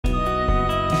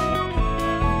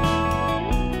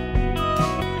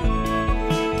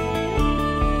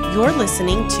You're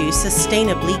listening to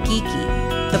Sustainably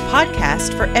Geeky, the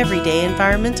podcast for everyday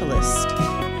environmentalists.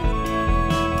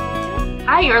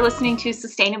 Hi, you're listening to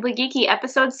Sustainably Geeky,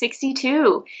 episode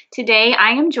 62. Today, I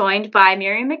am joined by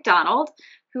Miriam McDonald,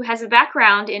 who has a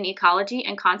background in ecology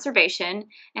and conservation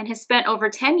and has spent over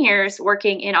 10 years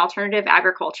working in alternative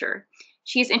agriculture.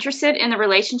 She is interested in the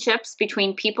relationships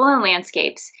between people and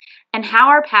landscapes and how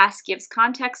our past gives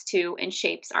context to and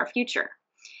shapes our future.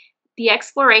 The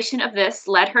exploration of this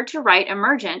led her to write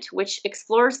Emergent, which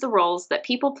explores the roles that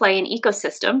people play in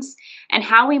ecosystems and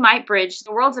how we might bridge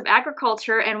the worlds of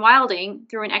agriculture and wilding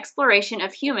through an exploration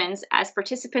of humans as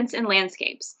participants in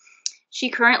landscapes. She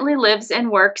currently lives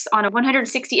and works on a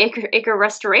 160-acre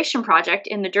restoration project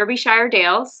in the Derbyshire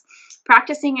Dales,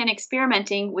 practicing and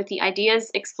experimenting with the ideas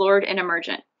explored in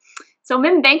Emergent. So,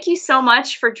 Mim, thank you so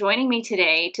much for joining me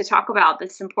today to talk about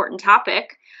this important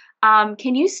topic.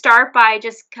 Can you start by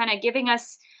just kind of giving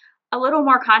us a little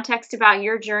more context about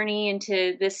your journey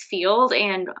into this field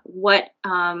and what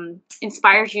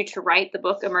inspires you to write the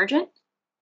book Emergent?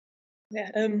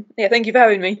 Thank you for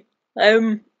having me.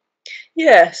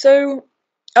 So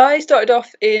I started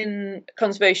off in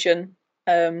conservation.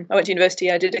 I went to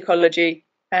university, I did ecology,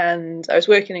 and I was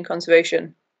working in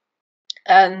conservation.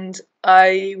 And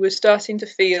I was starting to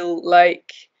feel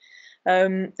like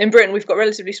in Britain, we've got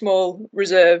relatively small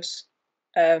reserves,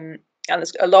 and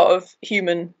there's a lot of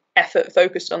human effort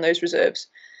focused on those reserves.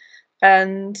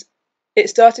 And it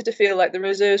started to feel like the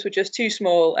reserves were just too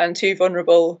small and too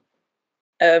vulnerable,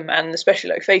 and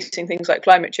especially like facing things like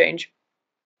climate change.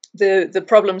 The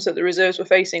problems that the reserves were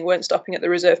facing weren't stopping at the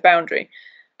reserve boundary,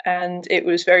 and it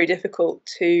was very difficult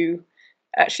to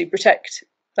actually protect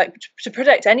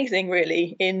anything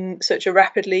really in such a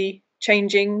rapidly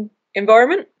changing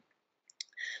environment.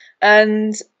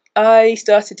 And I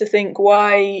started to think,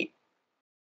 how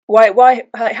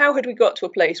had we got to a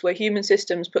place where human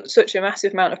systems put such a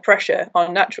massive amount of pressure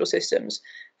on natural systems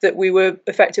that we were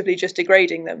effectively just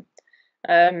degrading them?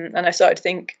 And I started to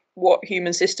think what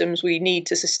human systems we need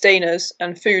to sustain us,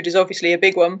 and food is obviously a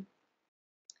big one.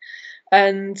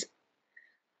 And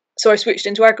so I switched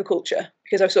into agriculture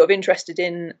because I was sort of interested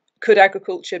in, could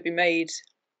agriculture be made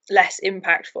less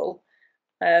impactful,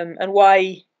 and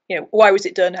why was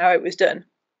it done how it was done?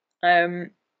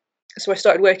 So I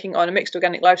started working on a mixed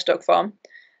organic livestock farm,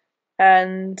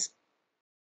 and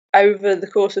over the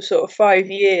course of sort of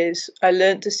 5 years, I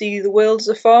learned to see the world as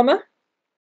a farmer.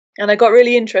 And I got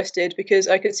really interested because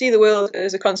I could see the world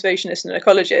as a conservationist and an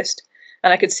ecologist,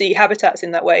 and I could see habitats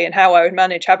in that way and how I would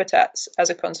manage habitats as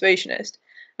a conservationist.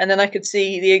 And then I could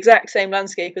see the exact same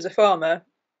landscape as a farmer,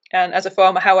 and as a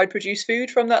farmer, how I'd produce food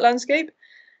from that landscape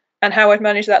and how I'd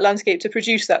manage that landscape to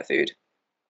produce that food.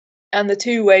 And the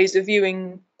two ways of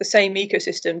viewing the same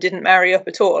ecosystem didn't marry up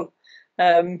at all.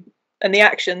 And the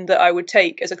action that I would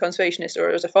take as a conservationist or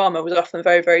as a farmer was often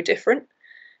very, very different.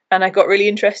 And I got really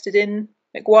interested in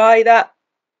why that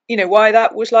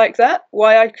was like that,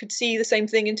 why I could see the same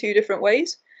thing in two different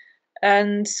ways.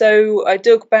 And so I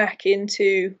dug back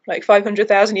into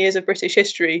 500,000 years of British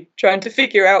history, trying to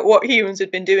figure out what humans had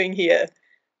been doing here.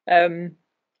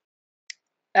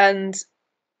 And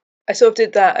I sort of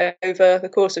did that over the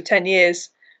course of 10 years,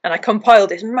 and I compiled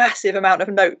this massive amount of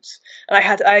notes. And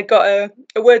I got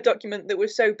a Word document that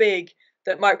was so big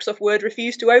that Microsoft Word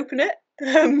refused to open it.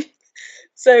 And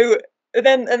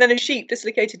then a sheep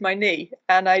dislocated my knee,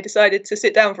 and I decided to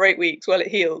sit down for 8 weeks while it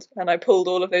healed. And I pulled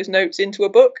all of those notes into a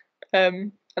book,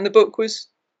 and the book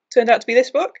turned out to be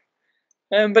this book.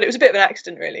 But it was a bit of an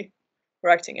accident, really,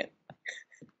 writing it.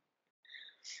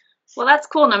 Well, that's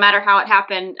cool. No matter how it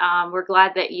happened, we're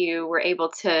glad that you were able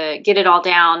to get it all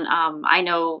down. I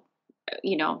know,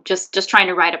 just trying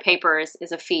to write a paper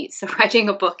is a feat. So writing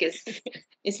a book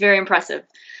is very impressive.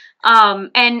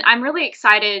 And I'm really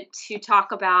excited to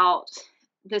talk about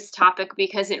this topic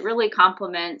because it really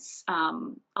complements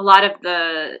a lot of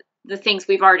the things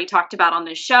we've already talked about on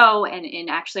this show. And in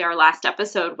actually our last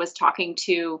episode was talking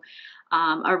to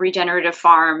a regenerative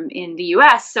farm in the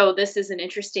US. So this is an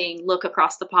interesting look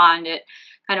across the pond at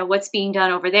kind of what's being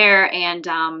done over there. And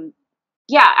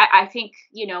I think,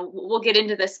 we'll get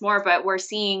into this more, but we're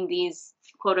seeing these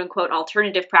quote unquote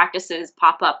alternative practices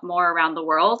pop up more around the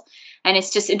world. And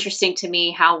it's just interesting to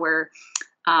me how we're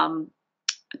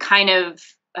kind of,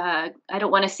 I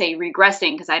don't want to say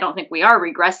regressing, because I don't think we are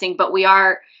regressing, but we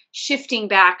are shifting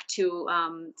back to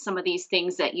some of these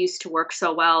things that used to work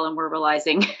so well, and we're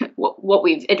realizing what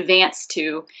we've advanced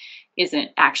to isn't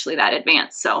actually that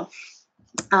advanced. So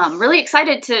really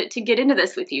excited to get into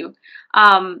this with you.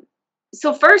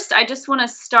 So first, I just want to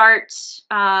start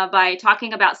by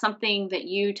talking about something that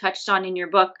you touched on in your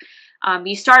book,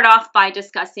 You start off by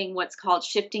discussing what's called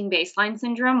shifting baseline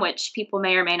syndrome, which people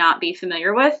may or may not be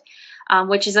familiar with,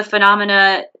 which is a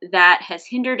phenomena that has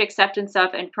hindered acceptance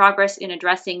of and progress in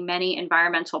addressing many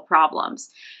environmental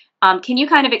problems. Can you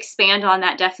kind of expand on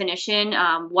that definition?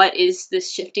 What is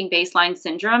this shifting baseline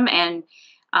syndrome? And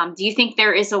do you think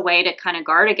there is a way to kind of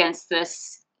guard against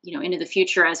this, into the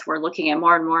future as we're looking at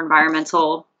more and more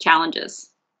environmental challenges?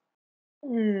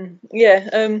 Good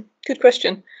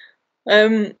question.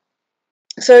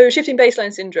 So shifting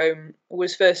baseline syndrome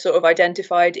was first sort of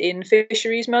identified in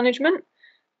fisheries management.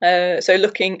 So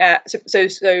looking at, so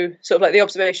sort of like the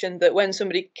observation that when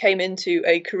somebody came into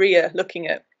a career looking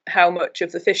at how much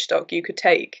of the fish stock you could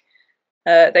take,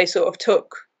 they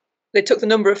took the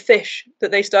number of fish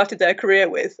that they started their career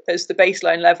with as the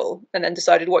baseline level, and then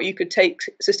decided what you could take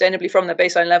sustainably from their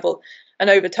baseline level. And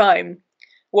over time,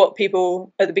 what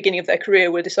people at the beginning of their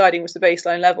career were deciding was the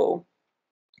baseline level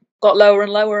got lower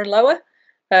and lower and lower.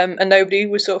 And nobody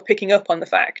was sort of picking up on the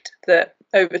fact that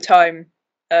over time,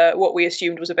 what we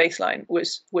assumed was a baseline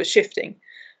was shifting.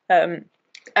 And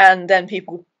then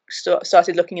people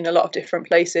started looking in a lot of different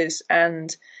places,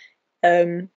 and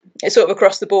it's sort of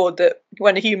across the board that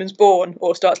when a human's born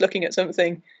or starts looking at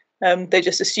something, they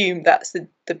just assume that's the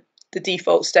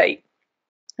default state,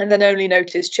 and then only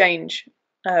notice change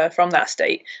from that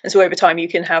state. And so over time you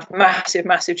can have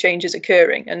massive changes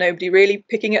occurring and nobody really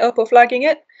picking it up or flagging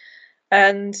it.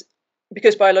 And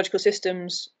because biological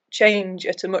systems change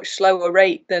at a much slower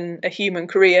rate than a human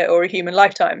career or a human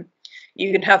lifetime,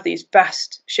 you can have these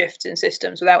vast shifts in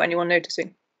systems without anyone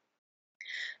noticing.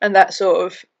 And that's sort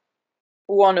of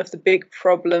one of the big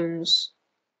problems,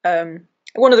 one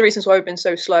of the reasons why we've been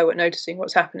so slow at noticing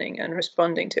what's happening and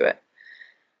responding to it.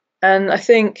 And I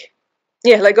think,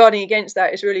 like guarding against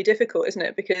that is really difficult, isn't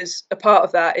it? Because a part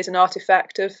of that is an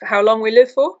artifact of how long we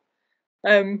live for.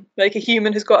 Like a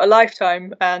human has got a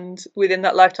lifetime, and within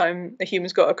that lifetime, a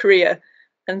human's got a career.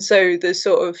 And so there's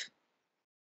sort of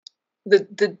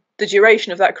the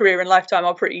duration of that career and lifetime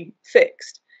are pretty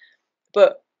fixed.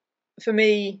 But for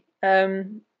me,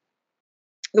 the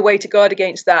way to guard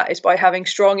against that is by having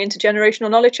strong intergenerational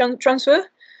knowledge transfer.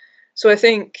 So I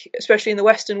think, especially in the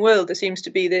Western world, there seems to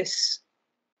be this,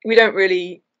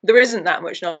 there isn't that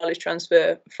much knowledge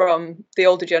transfer from the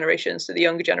older generations to the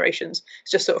younger generations.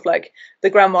 It's just sort of like the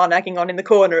grandma nagging on in the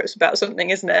corner. It's about something,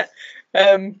 isn't it?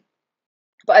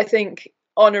 But I think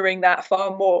honouring that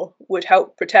far more would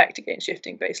help protect against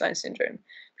shifting baseline syndrome.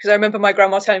 Because I remember my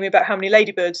grandma telling me about how many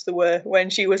ladybirds there were when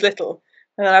she was little.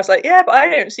 And then I was like, yeah, but I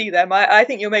don't see them. I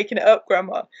think you're making it up,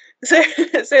 Grandma.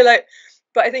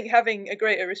 But I think having a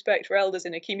greater respect for elders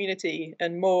in a community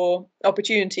and more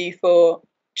opportunity for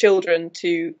children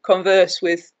to converse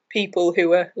with people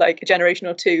who are like a generation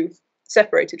or two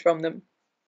separated from them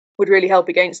would really help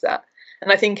against that.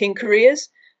 And I think in careers,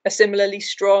 a similarly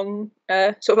strong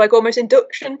sort of like almost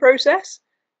induction process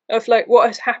of like what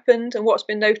has happened and what's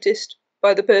been noticed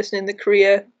by the person in the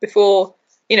career before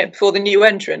the new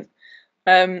entrant.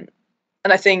 And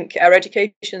I think our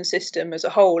education system as a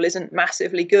whole isn't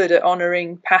massively good at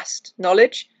honouring past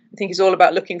knowledge. I think it's all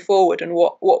about looking forward and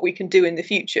what we can do in the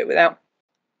future without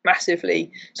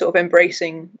massively sort of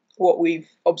embracing what we've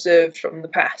observed from the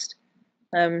past.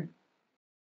 So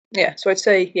I'd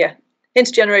say,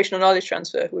 intergenerational knowledge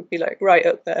transfer would be like right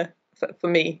up there for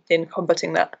me in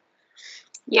combating that.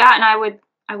 Yeah, and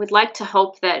I would like to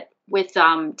hope that with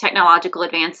technological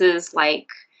advances like,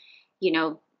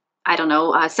 I don't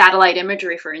know, satellite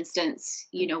imagery, for instance,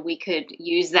 we could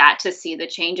use that to see the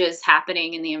changes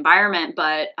happening in the environment.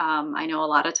 But I know a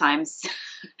lot of times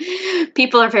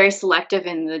people are very selective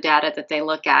in the data that they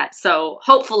look at. So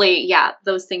hopefully,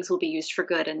 those things will be used for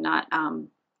good and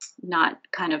not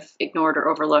kind of ignored or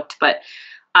overlooked. But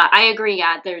I agree.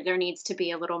 There needs to be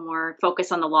a little more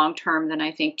focus on the long term than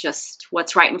I think just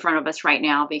what's right in front of us right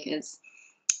now. Because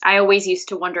I always used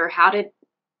to wonder, how did,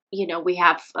 we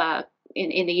have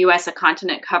in the U.S. a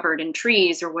continent covered in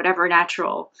trees or whatever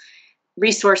natural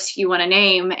resource you want to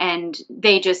name, and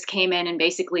they just came in and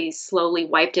basically slowly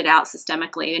wiped it out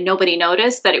systemically, and nobody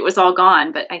noticed that it was all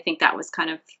gone. But I think that was kind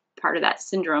of part of that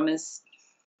syndrome is,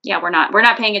 we're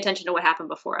not paying attention to what happened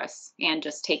before us and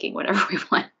just taking whatever we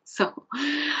want. So,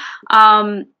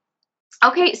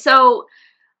 okay, so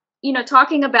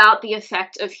talking about the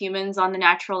effect of humans on the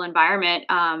natural environment.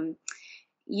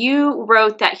 You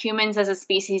wrote that humans as a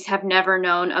species have never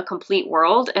known a complete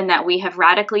world, and that we have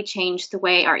radically changed the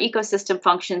way our ecosystem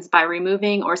functions by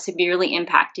removing or severely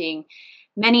impacting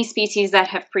many species that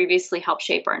have previously helped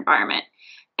shape our environment.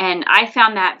 And I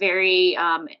found that very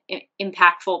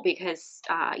impactful because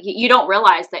you don't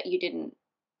realize that you didn't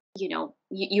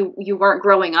you weren't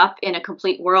growing up in a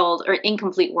complete world or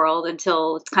incomplete world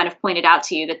until it's kind of pointed out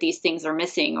to you that these things are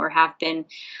missing or have been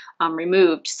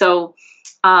removed. So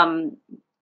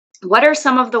what are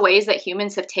some of the ways that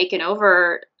humans have taken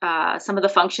over some of the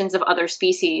functions of other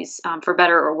species, for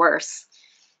better or worse?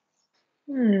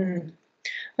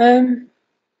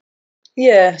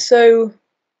 Yeah, so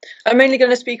I'm mainly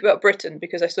going to speak about Britain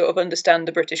because I sort of understand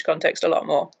the British context a lot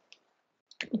more.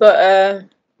 But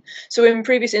so in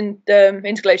previous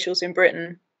interglacials in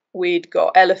Britain, we'd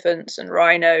got elephants and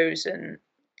rhinos and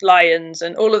lions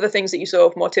and all of the things that you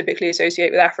sort of more typically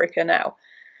associate with Africa now.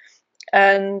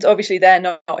 And obviously they're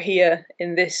not here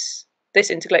in this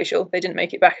interglacial. They didn't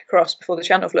make it back across before the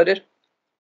channel flooded.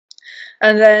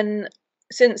 And then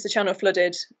since the channel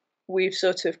flooded, we've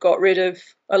sort of got rid of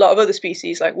a lot of other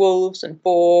species like wolves and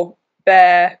boar,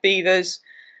 bear, beavers.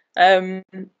 So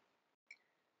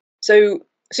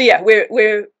yeah,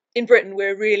 we're in Britain.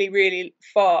 We're really, really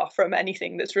far from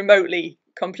anything that's remotely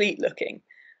complete looking,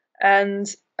 and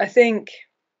I think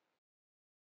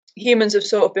humans have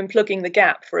sort of been plugging the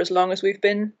gap for as long as we've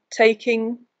been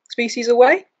taking species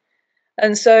away.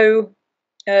 And so,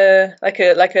 like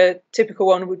a typical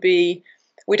one would be,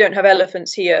 we don't have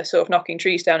elephants here, sort of knocking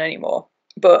trees down anymore.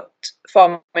 But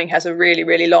farming has a really,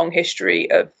 really long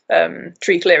history of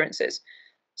tree clearances.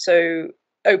 So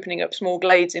opening up small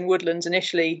glades in woodlands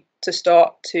initially to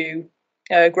start to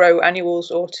grow annuals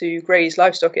or to graze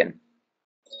livestock in.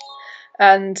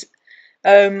 And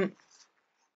we've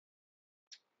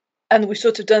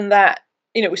sort of done that,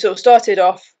 we sort of started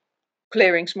off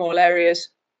clearing small areas,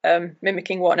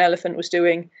 mimicking what an elephant was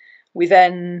doing. We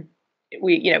went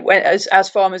as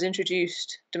farmers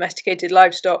introduced domesticated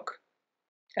livestock,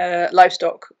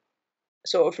 livestock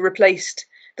sort of replaced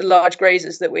the large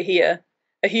grazers that were here.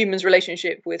 A human's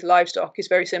relationship with livestock is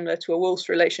very similar to a wolf's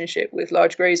relationship with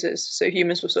large grazers. So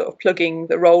humans were sort of plugging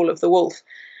the role of the wolf.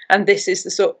 And this is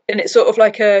and it's sort of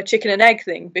like a chicken and egg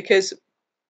thing, because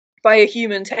by a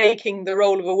human taking the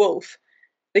role of a wolf,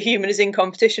 the human is in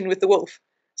competition with the wolf.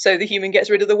 So the human gets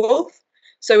rid of the wolf.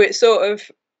 So it's sort of,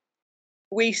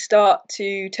 we start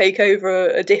to take over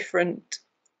a different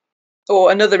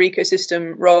or another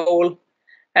ecosystem role,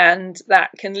 and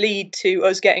that can lead to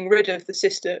us getting rid of the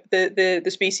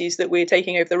species that we're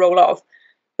taking over the role of.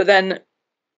 But then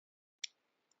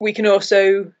we can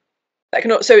also, so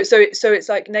it's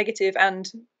like negative and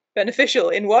beneficial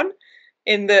in one,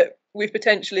 in that we've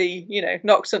potentially,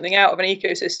 knocked something out of an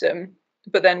ecosystem,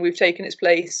 but then we've taken its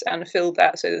place and filled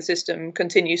that, so the system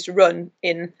continues to run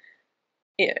in,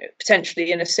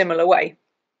 potentially in a similar way.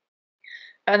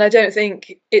 And I don't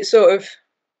think it's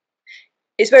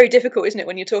very difficult, isn't it,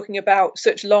 when you're talking about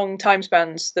such long time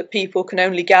spans that people can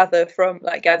only gather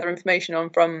information on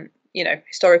from,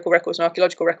 historical records and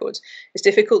archaeological records. It's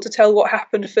difficult to tell what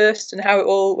happened first and how it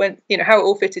all went, how it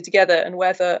all fitted together, and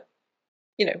whether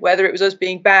it was us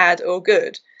being bad or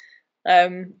good.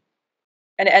 And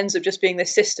it ends up just being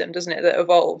this system, doesn't it, that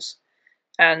evolves.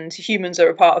 And humans are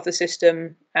a part of the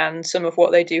system, and some of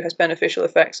what they do has beneficial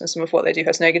effects and some of what they do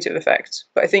has negative effects.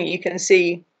 But I think you can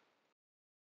see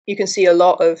a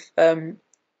lot of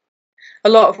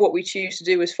what we choose to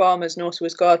do as farmers and also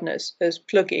as gardeners as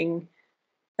plugging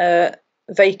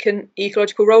vacant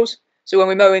ecological roles. So when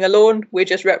we're mowing a lawn, we're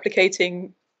just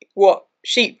replicating what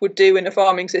sheep would do in a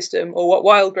farming system, or what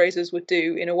wild grazers would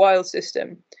do in a wild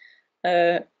system.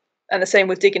 And the same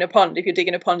with digging a pond. If you're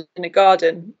digging a pond in a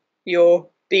garden, you're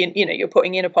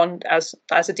putting in a pond as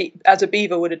a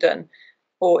beaver would have done.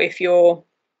 Or if you're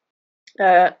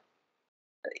like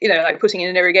putting in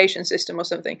an irrigation system or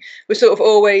something, we're sort of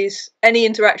always, any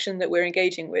interaction that we're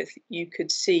engaging with, you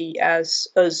could see as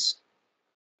us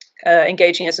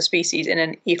engaging as a species in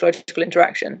an ecological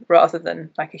interaction, rather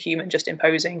than like a human just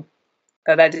imposing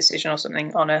their decision or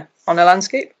something on a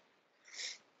landscape.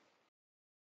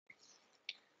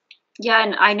 Yeah,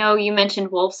 and I know you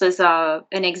mentioned wolves as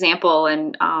an example,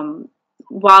 and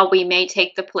while we may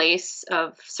take the place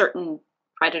of certain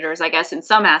predators, I guess, in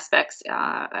some aspects,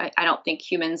 I don't think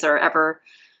humans are ever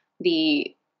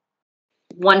the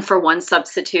one-for-one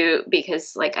substitute,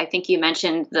 because, like, I think you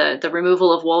mentioned the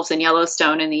removal of wolves in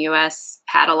Yellowstone in the U.S.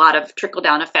 had a lot of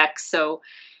trickle-down effects. So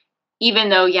even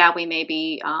though, yeah, we may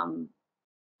be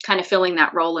kind of filling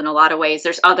that role in a lot of ways,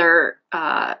 there's other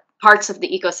parts of the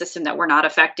ecosystem that we're not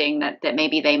affecting that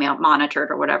maybe they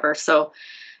monitored or whatever. So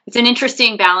it's an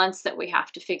interesting balance that we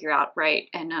have to figure out, right?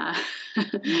 And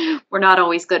we're not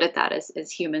always good at that as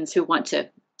humans who want to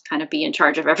kind of be in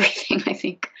charge of everything, I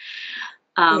think.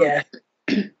 Yeah.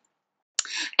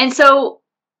 And so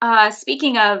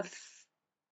speaking of,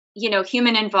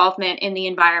 human involvement in the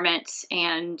environment,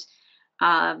 and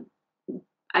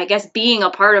I guess, being a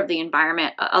part of the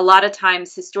environment. A lot of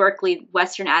times, historically,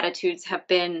 Western attitudes have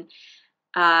been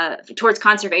towards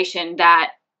conservation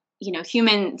that, you know,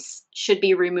 humans should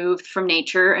be removed from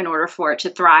nature in order for it to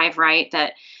thrive, right?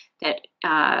 That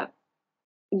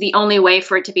the only way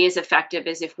for it to be as effective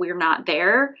is if we're not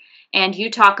there. And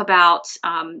you talk about,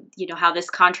 you know, how this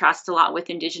contrasts a lot with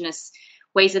indigenous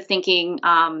ways of thinking,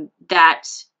 that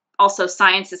also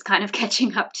science is kind of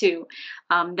catching up to,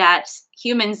 that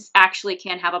humans actually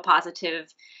can have a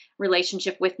positive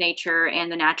relationship with nature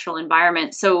and the natural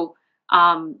environment. So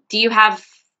do you have,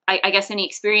 I guess, any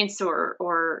experience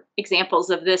or examples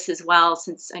of this as well,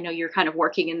 since I know you're kind of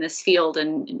working in this field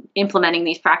and implementing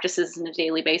these practices on a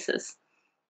daily basis?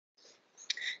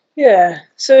 Yeah,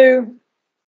 so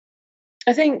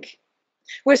I think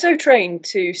we're so trained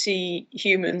to see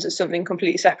humans as something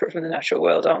completely separate from the natural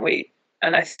world, aren't we?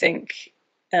 And I think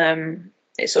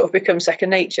it sort of becomes second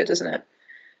nature, doesn't it?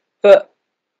 But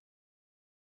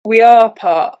we are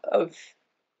part of,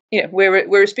 you know,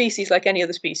 we're a species like any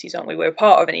other species, aren't we? We're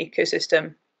part of an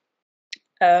ecosystem,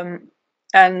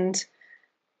 and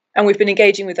we've been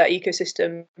engaging with that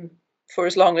ecosystem for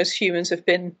as long as humans have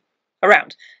been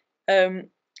around,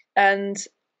 and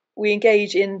we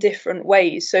engage in different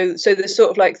ways. So there's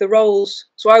sort of like the roles.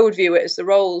 So I would view it as the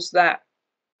roles that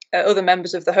other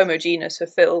members of the Homo genus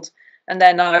have filled, and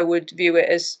then I would view it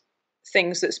as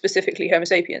things that specifically Homo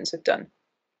sapiens have done.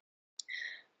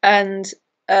 And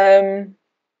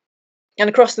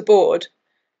across the board,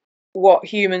 what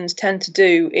humans tend to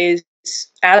do is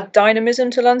add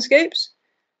dynamism to landscapes.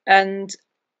 And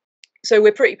so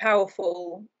we're pretty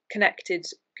powerful, connected,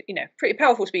 you know, pretty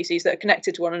powerful species that are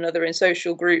connected to one another in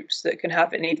social groups that can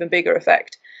have an even bigger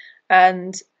effect.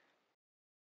 And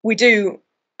we do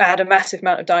add a massive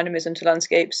amount of dynamism to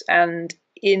landscapes. And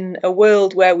in a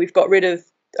world where we've got rid of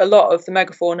a lot of the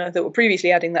megafauna that were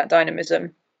previously adding that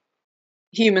dynamism,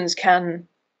 humans can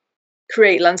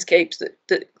create landscapes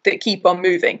that keep on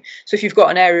moving. So if you've got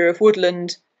an area of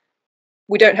woodland,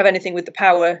 we don't have anything with the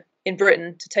power in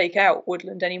Britain to take out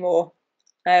woodland anymore.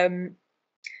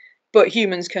 But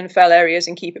humans can fell areas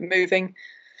and keep it moving.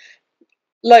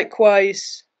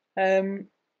 Likewise, we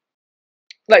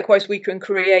can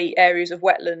create areas of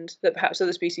wetland that perhaps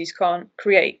other species can't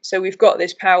create. So we've got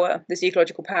this power, this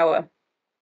ecological power,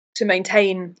 to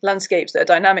maintain landscapes that are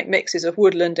dynamic mixes of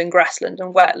woodland and grassland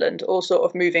and wetland, all sort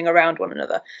of moving around one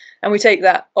another. And we take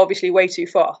that obviously way too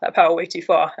far, that power way too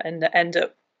far, and end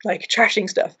up like trashing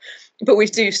stuff. But we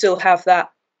do still have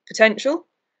that potential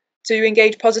to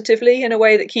engage positively in a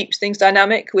way that keeps things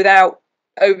dynamic without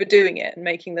overdoing it and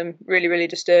making them really, really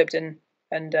disturbed and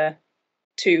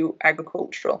too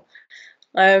agricultural.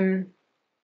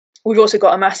 We've also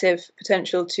got a massive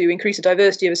potential to increase the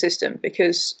diversity of a system,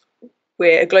 because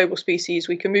we're a global species.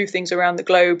 We can move things around the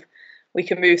globe. We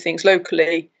can move things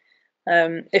locally.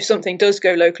 If something does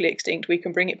go locally extinct, we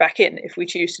can bring it back in if we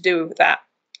choose to do that.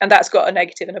 And that's got a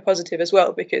negative and a positive as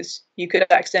well, because you could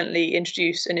accidentally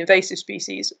introduce an invasive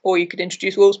species, or you could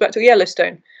introduce wolves back to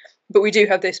Yellowstone. But we do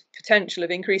have this potential of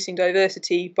increasing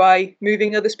diversity by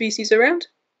moving other species around.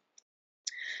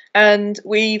 And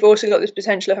we've also got this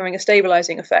potential of having a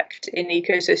stabilizing effect in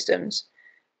ecosystems,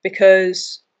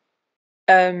 because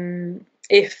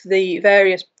if the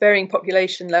varying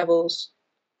population levels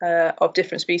of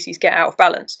different species get out of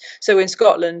balance. So in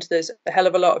Scotland, there's a hell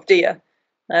of a lot of deer,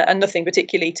 and nothing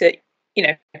particularly to, you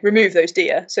know, remove those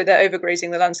deer. So they're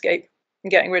overgrazing the landscape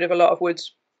and getting rid of a lot of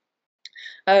woods.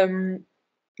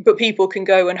 But people can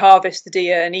go and harvest the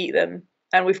deer and eat them,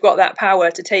 and we've got that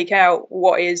power to take out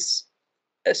what is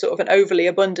a sort of an overly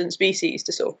abundant species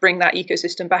to sort of bring that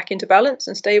ecosystem back into balance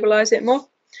and stabilize it more.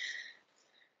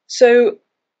 So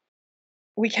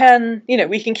we can, you know,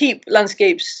 we can keep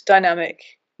landscapes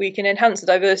dynamic, we can enhance the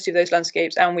diversity of those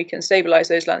landscapes, and we can stabilize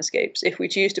those landscapes if we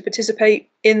choose to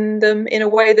participate in them in a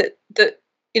way that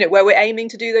you know, where we're aiming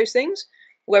to do those things,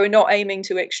 where we're not aiming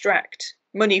to extract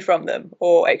money from them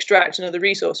or extract another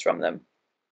resource from them.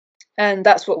 And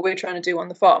that's what we're trying to do on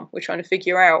the farm. We're trying to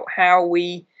figure out how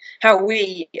we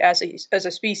as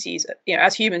a species, you know,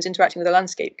 as humans interacting with the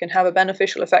landscape, can have a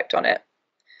beneficial effect on it,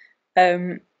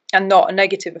 and not a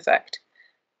negative effect.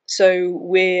 So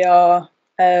we're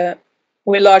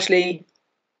largely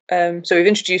so we've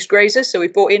introduced grazers. So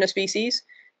we've brought in a species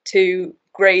to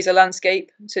graze a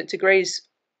landscape, to graze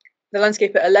the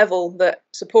landscape at a level that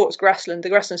supports grassland, the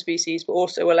grassland species, but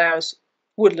also allows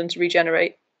woodland to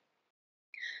regenerate.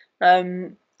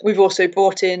 We've also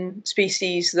brought in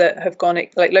species that have gone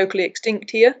like locally extinct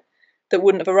here, that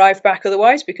wouldn't have arrived back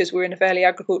otherwise, because we're in a fairly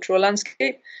agricultural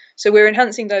landscape. So we're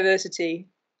enhancing diversity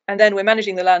And then we're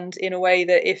managing the land in a way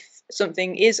that if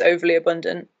something is overly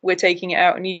abundant, we're taking it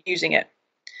out and using it.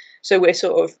 So we're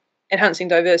sort of enhancing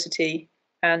diversity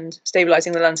and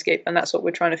stabilizing the landscape. And that's what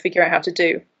we're trying to figure out how to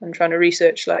do, and trying to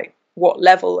research like what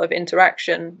level of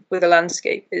interaction with a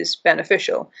landscape is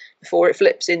beneficial before it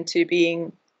flips into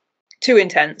being too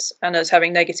intense and us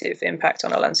having negative impact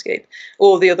on our landscape,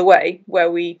 or the other way,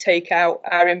 where we take out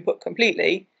our input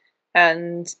completely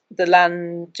and the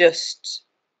land just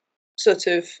sort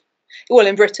of, well,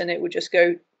 in Britain it would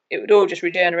all just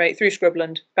regenerate through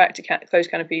scrubland back to closed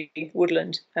canopy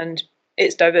woodland, and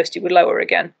its diversity would lower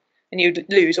again, and you'd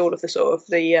lose all of the sort of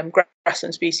the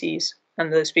grassland species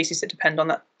and the species that depend on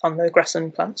the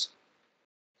grassland plants.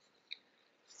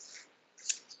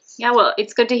 Yeah, well,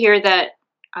 it's good to hear that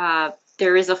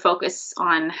there is a focus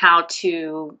on how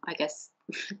to, I guess,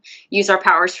 use our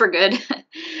powers for good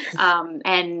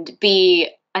and be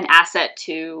an asset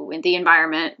to the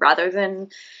environment rather than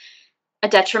a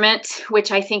detriment,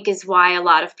 which I think is why a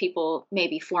lot of people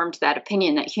maybe formed that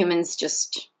opinion that humans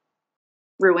just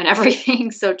ruin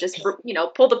everything. So just,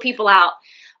 pull the people out.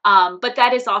 But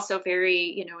that is also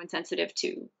very, insensitive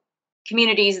to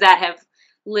communities that have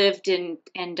lived and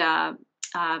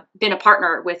been a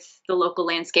partner with the local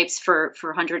landscapes for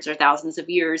hundreds or thousands of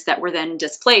years that were then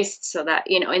displaced, so that,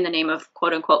 in the name of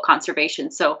quote unquote conservation.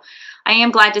 So I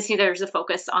am glad to see there's a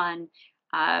focus on,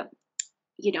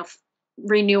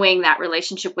 renewing that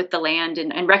relationship with the land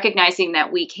and recognizing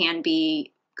that we can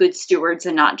be good stewards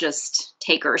and not just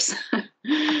takers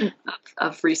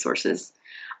of resources.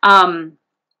 So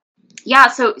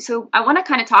I want to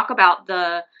kind of talk about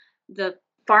the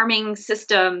farming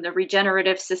system, the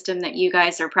regenerative system that you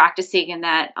guys are practicing, and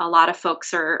that a lot of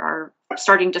folks are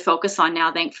starting to focus on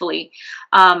now, thankfully.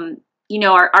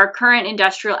 Our current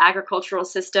industrial agricultural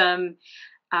system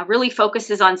really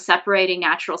focuses on separating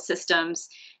natural systems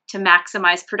to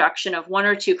maximize production of one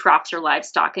or two crops or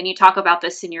livestock. And you talk about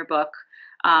this in your book,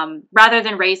 rather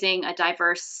than raising a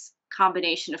diverse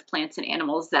combination of plants and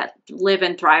animals that live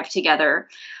and thrive together.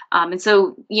 And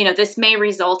so, this may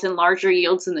result in larger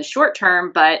yields in the short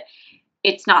term, but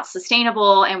it's not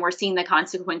sustainable. And we're seeing the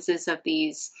consequences of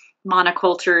these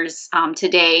monocultures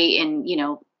today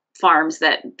in, farms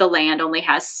that the land only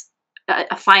has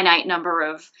a finite number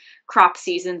of crop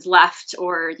seasons left,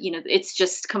 or, it's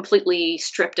just completely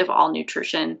stripped of all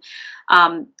nutrition.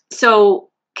 So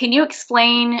can you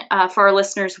explain for our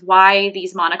listeners why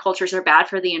these monocultures are bad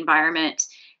for the environment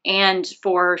and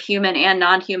for human and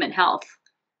non-human health?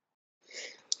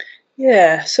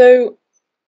 Yeah, so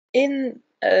in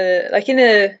a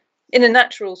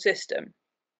natural system,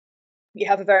 you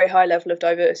have a very high level of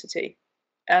diversity,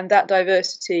 and that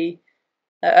diversity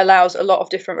allows a lot of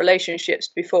different relationships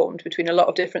to be formed between a lot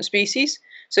of different species.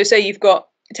 So say you've got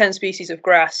 10 species of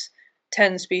grass,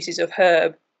 10 species of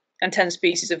herb, and 10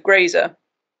 species of grazer.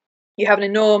 You have an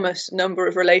enormous number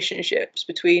of relationships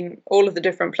between all of the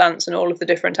different plants and all of the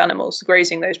different animals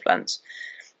grazing those plants.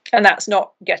 And that's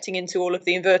not getting into all of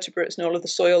the invertebrates and all of the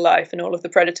soil life and all of the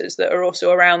predators that are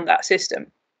also around that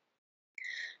system.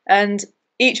 And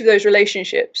each of those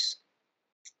relationships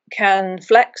can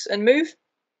flex and move.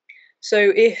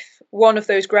 So if one of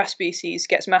those grass species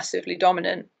gets massively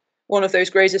dominant, one of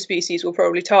those grazer species will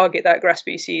probably target that grass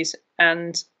species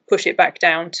and push it back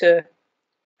down to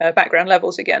background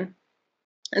levels again.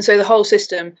 And so the whole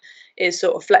system is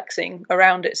sort of flexing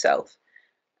around itself.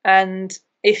 And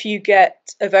if you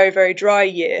get a very, very dry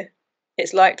year,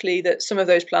 it's likely that some of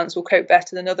those plants will cope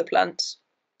better than other plants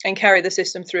and carry the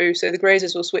system through. So the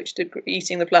grazers will switch to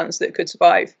eating the plants that could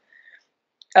survive,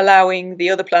 allowing the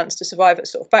other plants to survive at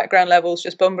sort of background levels,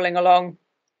 just bumbling along,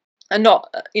 and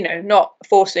not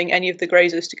forcing any of the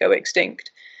grazers to go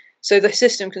extinct. So the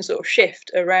system can sort of shift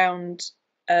around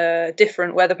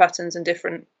different weather patterns and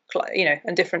different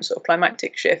sort of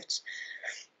climatic shifts,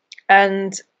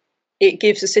 and it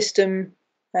gives the system,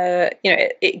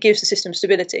 it gives the system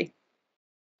stability.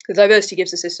 The diversity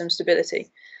gives the system stability,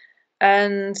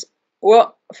 and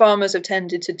what farmers have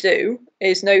tended to do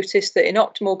is notice that in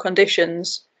optimal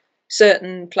conditions,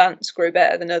 certain plants grow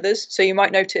better than others. So you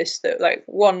might notice that like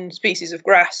one species of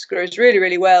grass grows really,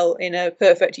 really well in a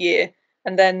perfect year,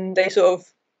 and then they sort of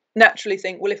naturally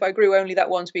think, well, if I grew only that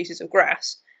one species of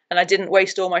grass and I didn't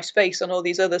waste all my space on all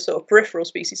these other sort of peripheral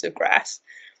species of grass,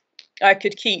 I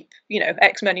could keep,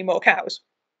 X many more cows.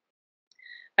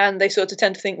 And they sort of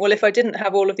tend to think, well, if I didn't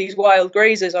have all of these wild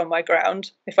grazers on my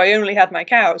ground, if I only had my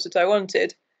cows that I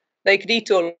wanted, they could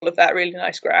eat all of that really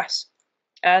nice grass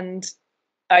and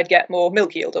I'd get more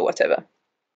milk yield or whatever.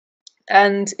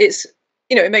 And it's,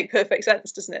 it makes perfect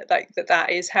sense, doesn't it? Like that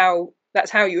is how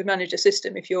that's how you would manage a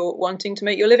system if you're wanting to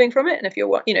make your living from it, and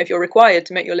if you're required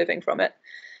to make your living from it.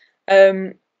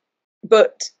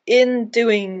 But in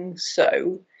doing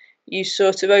so, you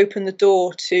sort of open the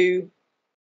door to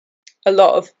a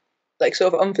lot of like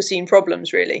sort of unforeseen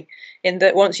problems, really, in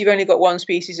that once you've only got one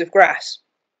species of grass,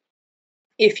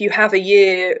 if you have a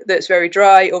year that's very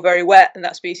dry or very wet and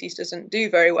that species doesn't do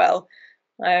very well,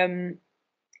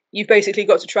 you've basically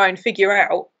got to try and figure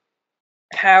out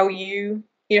how you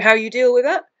deal with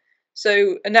that.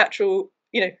 So a natural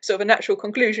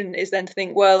conclusion is then to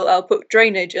think, well, I'll put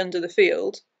drainage under the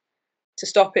field to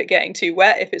stop it getting too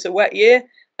wet if it's a wet year.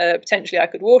 Potentially I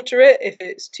could water it if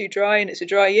it's too dry and it's a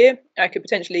dry year. I could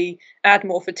potentially add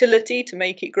more fertility to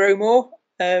make it grow more.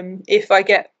 If I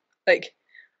get like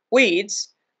weeds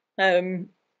coming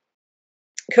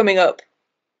up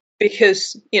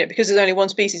because there's only one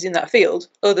species in that field,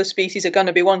 other species are going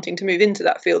to be wanting to move into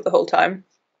that field the whole time.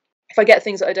 If I get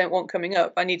things that I don't want coming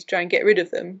up, I need to try and get rid of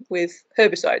them with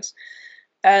herbicides.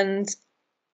 And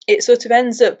it sort of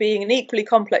ends up being an equally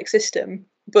complex system,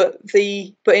 but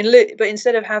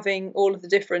instead of having all of the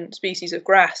different species of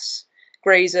grass,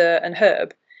 grazer and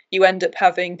herb, you end up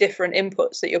having different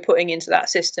inputs that you're putting into that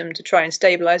system to try and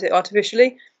stabilize it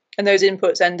artificially. And those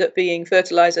inputs end up being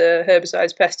fertilizer,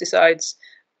 herbicides, pesticides,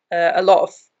 a lot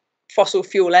of fossil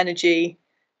fuel energy,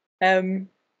 and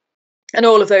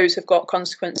all of those have got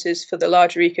consequences for the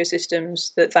larger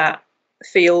ecosystems that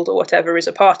field or whatever is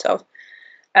a part of.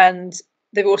 And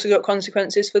they've also got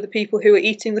consequences for the people who are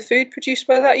eating the food produced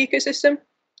by that ecosystem,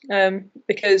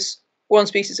 because one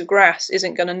species of grass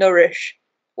isn't going to nourish,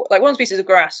 like one species of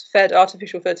grass fed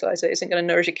artificial fertilizer isn't going to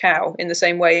nourish a cow in the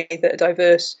same way that a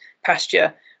diverse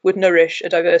pasture would nourish a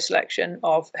diverse selection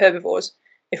of herbivores.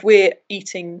 If we're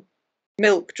eating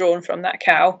milk drawn from that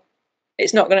cow,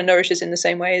 it's not going to nourish us in the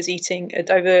same way as eating a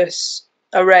diverse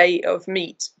array of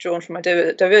meat drawn from a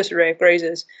diverse array of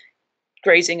grazers,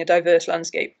 grazing a diverse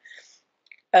landscape.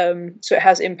 So it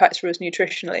has impacts for us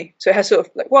nutritionally. So it has sort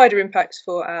of like wider impacts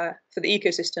for the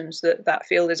ecosystems that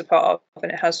field is a part of,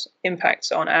 and it has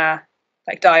impacts on our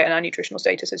like diet and our nutritional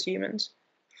status as humans.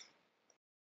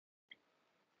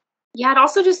 Yeah, it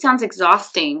also just sounds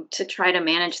exhausting to try to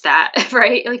manage that,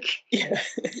 right? Like, yeah.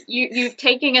 you're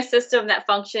taking a system that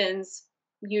functions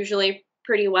usually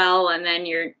pretty well, and then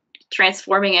you're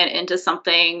transforming it into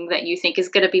something that you think is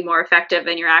going to be more effective,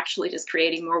 and you're actually just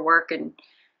creating more work. And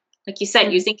like you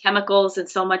said, using chemicals and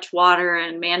so much water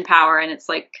and manpower, and it's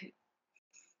like,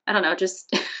 I don't know,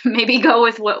 just maybe go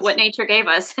with what nature gave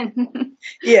us.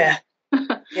 Yeah.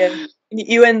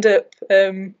 You end up,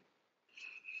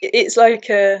 it's like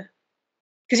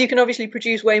because you can obviously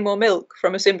produce way more milk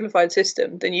from a simplified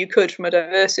system than you could from a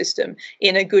diverse system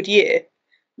in a good year.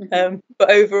 Mm-hmm.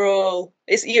 But overall,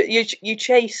 it's you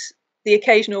chase the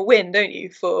occasional win, don't you?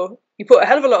 You put a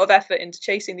hell of a lot of effort into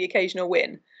chasing the occasional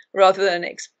win, rather than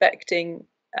expecting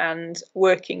and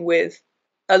working with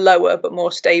a lower but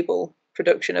more stable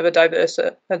production of a diverse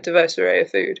array of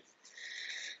food.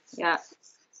 Yeah,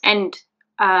 and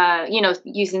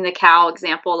using the cow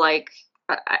example, like,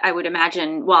 I would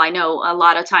imagine, well, I know a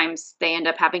lot of times they end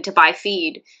up having to buy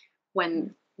feed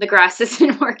when the grass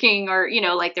isn't working, or,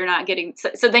 like they're not getting,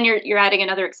 so then you're adding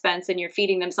another expense, and you're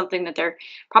feeding them something that they're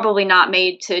probably not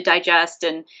made to digest,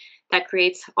 and that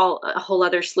creates a whole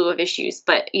other slew of issues.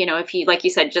 But, if you, like you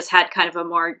said, just had kind of a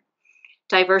more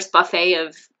diverse buffet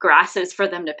of grasses for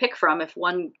them to pick from, if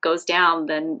one goes down,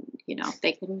 then,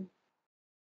 they can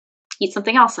eat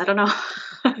something else. I don't know.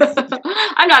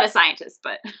 I'm not a scientist,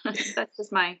 but that's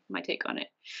just my take on it.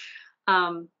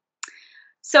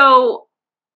 So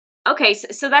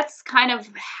that's kind of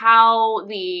how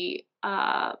the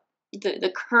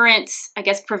current, I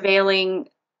guess, prevailing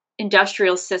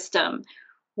industrial system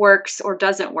works or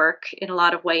doesn't work in a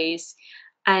lot of ways.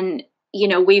 And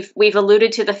we've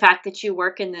alluded to the fact that you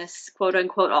work in this quote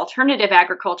unquote alternative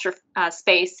agriculture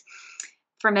space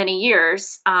for many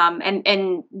years,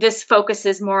 and this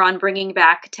focuses more on bringing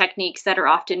back techniques that are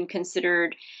often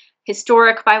considered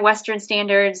historic by Western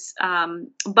standards,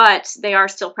 but they are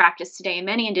still practiced today in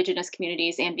many indigenous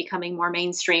communities and becoming more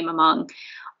mainstream among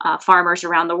farmers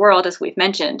around the world, as we've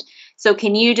mentioned. So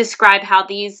can you describe how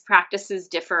these practices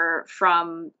differ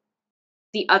from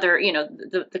the other,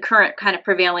 the current kind of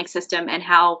prevailing system, and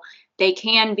how they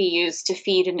can be used to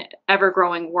feed an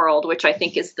ever-growing world, which I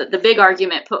think is the big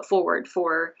argument put forward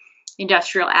for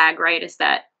industrial ag, right? Is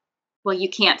that, well, you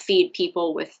can't feed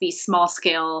people with these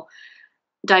small-scale,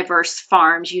 diverse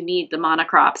farms. You need the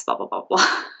monocrops, blah, blah, blah, blah.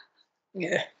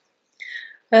 Yeah.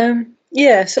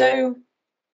 So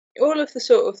all of the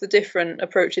sort of the different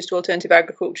approaches to alternative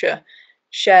agriculture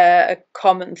share a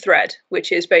common thread,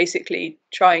 which is basically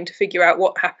trying to figure out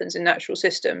what happens in natural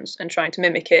systems and trying to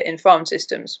mimic it in farm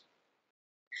systems.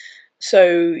 So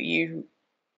you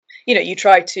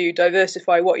try to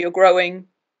diversify what you're growing.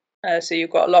 So you've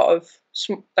got a lot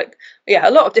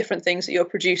of different things that you're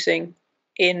producing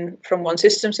in from one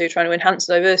system. So you're trying to enhance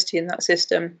diversity in that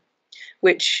system,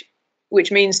 which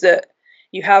means that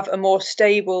you have a more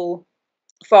stable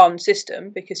farmed system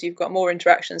because you've got more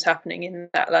interactions happening in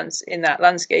that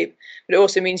landscape. But it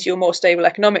also means you're more stable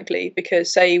economically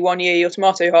because, say, 1 year your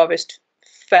tomato harvest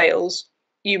fails,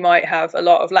 you might have a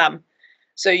lot of lamb.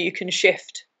 So you can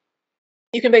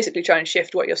basically try and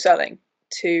shift what you're selling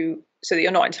so that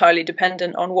you're not entirely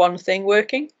dependent on one thing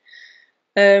working.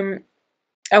 And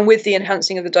with the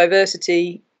enhancing of the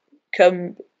diversity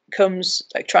comes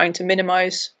like trying to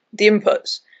minimize the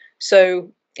inputs.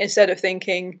 So instead of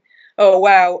thinking, oh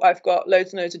wow, I've got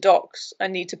loads and loads of docks, I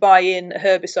need to buy in a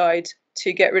herbicide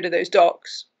to get rid of those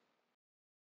docks,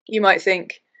 you might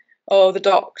think, oh, the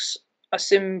docks are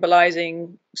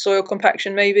symbolizing soil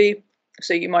compaction maybe,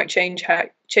 so you might change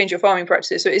your farming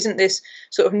practices. So it isn't this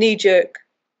sort of knee-jerk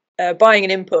buying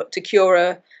an input to cure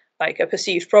a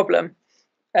perceived problem.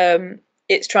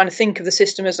 It's trying to think of the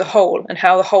system as a whole and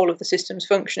how the whole of the system is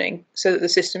functioning so that the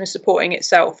system is supporting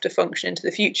itself to function into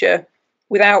the future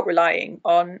without relying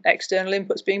on external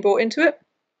inputs being brought into it.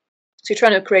 So you're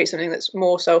trying to create something that's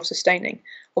more self-sustaining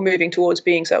or moving towards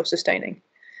being self-sustaining.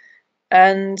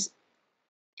 And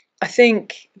I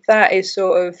think that is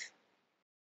sort of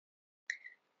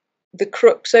the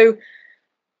crux. So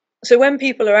when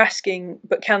people are asking,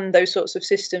 but can those sorts of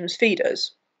systems feed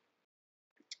us?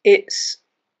 It's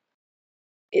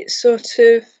sort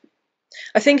of,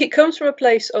 I think it comes from a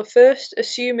place of first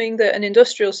assuming that an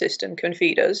industrial system can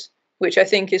feed us, which I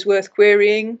think is worth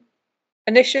querying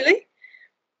initially,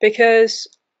 because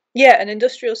an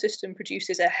industrial system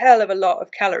produces a hell of a lot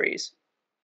of calories,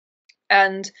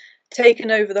 and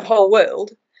taken over the whole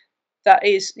world, that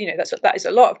is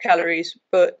a lot of calories,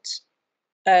 but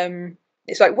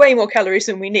it's like way more calories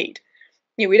than we need.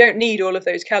 We don't need all of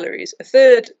those calories. A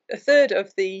third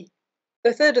of the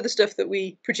stuff that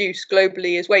we produce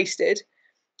globally is wasted,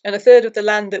 and a third of the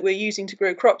land that we're using to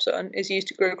grow crops on is used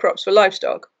to grow crops for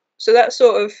livestock. So that's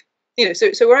sort of,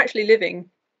 so we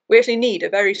actually need a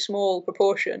very small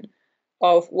proportion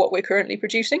of what we're currently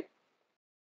producing.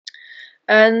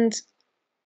 And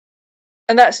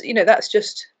that's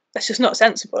just not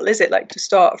sensible, is it? Like to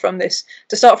start from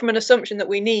an assumption that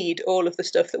we need all of the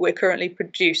stuff that we're currently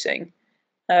producing,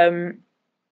 and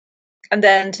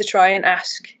then to try and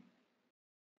ask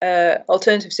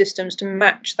alternative systems to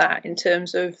match that in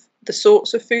terms of the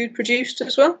sorts of food produced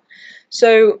as well.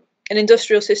 So an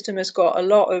industrial system has got a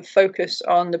lot of focus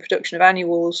on the production of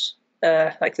annuals,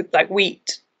 like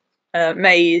wheat,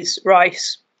 maize,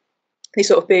 rice, these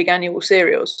sort of big annual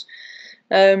cereals.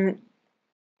 And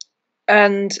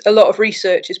a lot of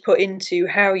research is put into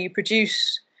how you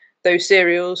produce those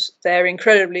cereals. They're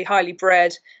incredibly highly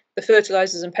bred. The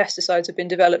fertilizers and pesticides have been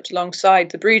developed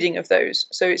alongside the breeding of those.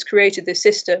 So it's created this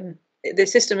system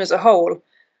as a whole.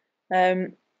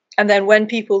 And then when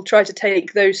people try to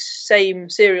take those same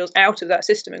cereals out of that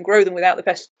system and grow them without the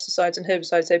pesticides and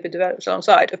herbicides they've been developed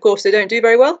alongside, of course they don't do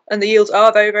very well, and the yields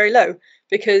are very, very low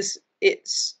because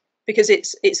it's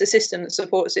a system that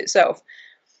supports itself.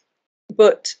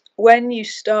 But when you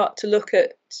start to look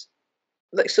at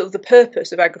like sort of the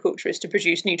purpose of agriculture is to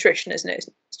produce nutrition, isn't it?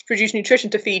 It's to produce nutrition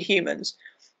to feed humans.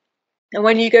 And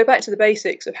when you go back to the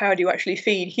basics of how do you actually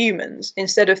feed humans,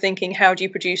 instead of thinking how do you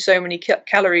produce so many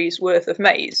calories worth of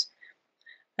maize,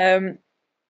 the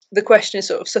question is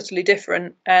sort of subtly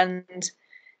different. And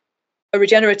a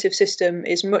regenerative system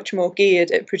is much more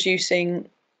geared at producing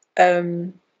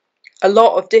a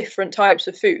lot of different types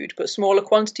of food, but smaller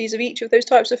quantities of each of those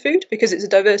types of food, because it's a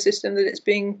diverse system that it's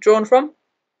being drawn from,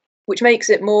 which makes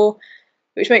it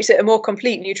a more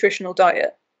complete nutritional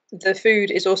diet. The food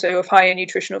is also of higher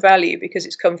nutritional value because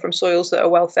it's come from soils that are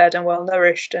well fed and well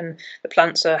nourished, and the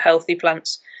plants are healthy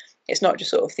plants. It's not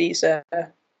just sort of these sort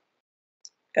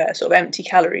of empty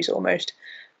calories almost.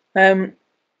 And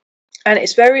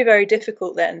it's very, very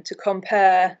difficult then to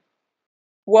compare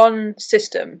one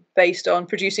system based on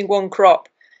producing one crop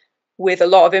with a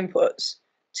lot of inputs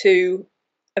to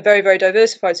a very, very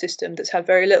diversified system that's had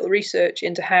very little research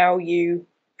into how you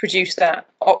produce that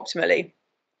optimally.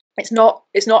 It's not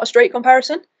a straight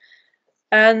comparison,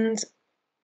 and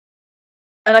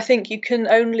I think you can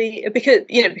only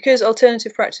because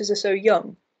alternative practices are so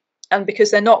young, and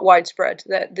because they're not widespread,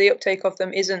 that the uptake of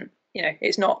them isn't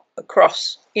it's not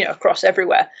across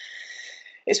everywhere.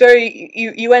 It's very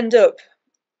you end up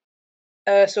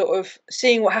sort of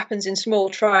seeing what happens in small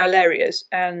trial areas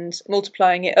and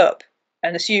multiplying it up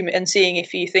and seeing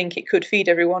if you think it could feed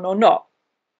everyone or not.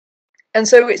 And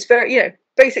so it's very,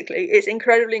 basically it's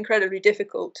incredibly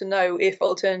difficult to know if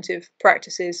alternative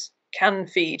practices can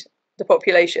feed the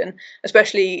population,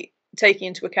 especially taking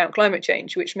into account climate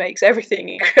change, which makes everything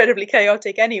incredibly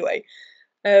chaotic anyway.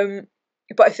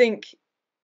 But I think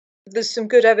there's some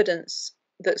good evidence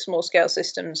that small-scale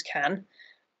systems can.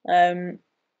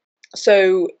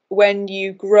 So when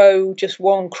you grow just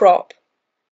one crop,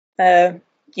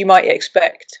 you might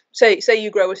expect, say you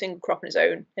grow a single crop on its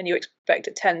own and you expect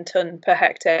a 10 ton per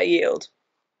hectare yield.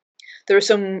 There are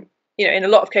some, in a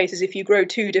lot of cases, if you grow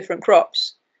two different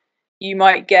crops, you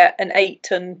might get an 8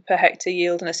 ton per hectare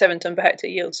yield and a 7 ton per hectare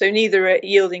yield. So neither are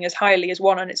yielding as highly as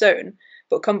one on its own,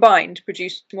 but combined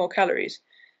produce more calories.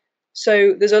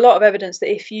 So there's a lot of evidence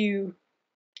that if you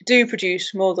do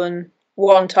produce more than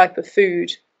one type of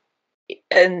food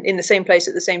and in the same place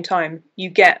at the same time, you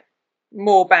get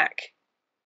more back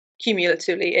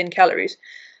cumulatively in calories.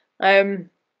 And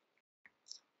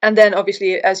then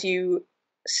obviously as you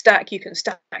stack, you can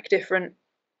stack different,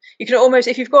 you can almost,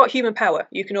 if you've got human power,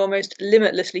 you can almost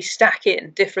limitlessly stack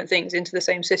in different things into the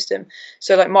same system.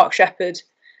 So like Mark Shepard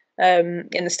in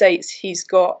the States, he's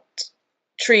got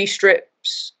tree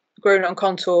strips grown on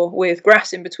contour with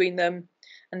grass in between them,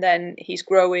 and then he's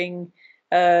growing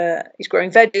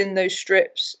veg in those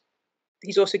strips.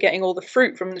 He's also getting all the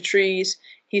fruit from the trees.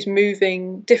 He's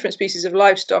moving different species of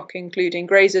livestock, including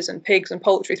grazers and pigs and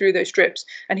poultry, through those strips,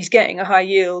 and he's getting a high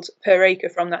yield per acre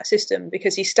from that system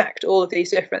because he stacked all of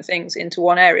these different things into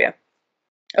one area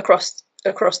across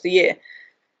the year.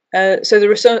 So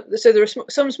there are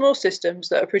some small systems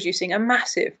that are producing a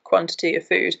massive quantity of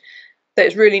food that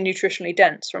is really nutritionally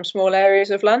dense from small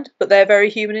areas of land, but they're very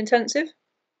human intensive.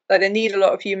 Like they need a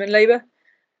lot of human labour.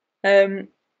 And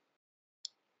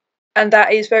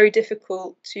that is very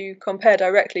difficult to compare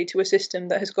directly to a system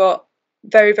that has got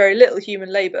very little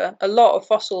human labour, a lot of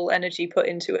fossil energy put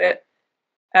into it,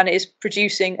 and it is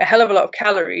producing a hell of a lot of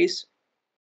calories,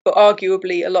 but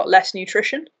arguably a lot less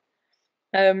nutrition.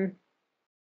 And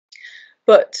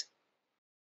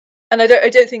I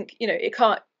don't think it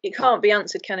can't be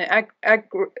answered, can it?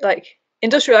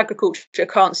 Industrial agriculture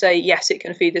can't say yes, it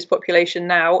can feed this population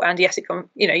now, and yes, it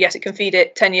can feed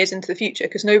it 10 years into the future,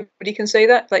 because nobody can say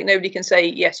that. Like nobody can say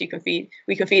yes, we can feed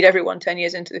everyone 10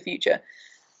 years into the future.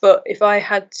 But if I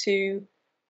had to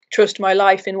trust my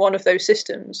life in one of those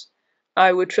systems,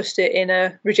 I would trust it in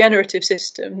a regenerative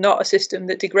system, not a system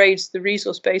that degrades the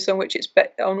resource base on which it's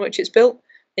built.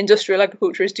 Industrial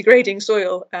agriculture is degrading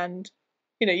soil, and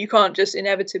you can't just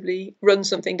inevitably run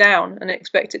something down and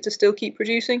expect it to still keep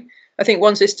producing. I think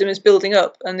one system is building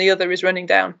up and the other is running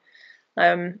down.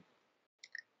 And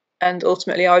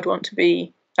ultimately, I'd want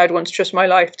to trust my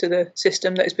life to the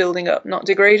system that is building up, not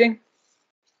degrading.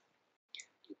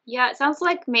 Yeah, it sounds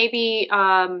like maybe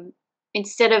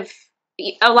instead of,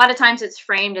 a lot of times it's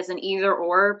framed as an either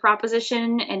or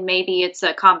proposition, and maybe it's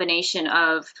a combination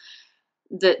of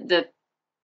the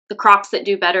crops that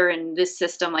do better in this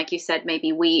system, like you said,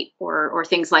 maybe wheat or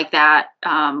things like that,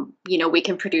 we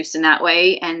can produce in that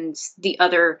way. And the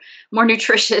other more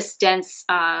nutritious, dense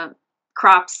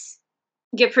crops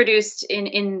get produced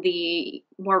in the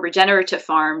more regenerative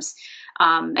farms.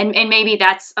 And maybe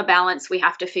that's a balance we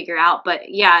have to figure out. But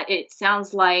yeah, it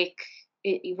sounds like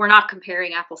we're not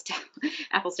comparing apples to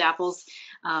apples,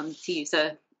 to use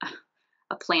a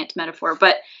plant metaphor.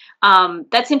 But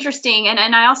that's interesting.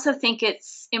 And I also think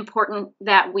it's important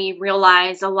that we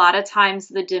realize a lot of times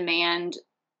the demand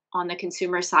on the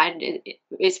consumer side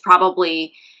is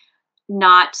probably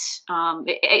not,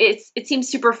 it seems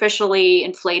superficially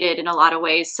inflated in a lot of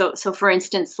ways. So for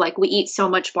instance, like we eat so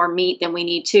much more meat than we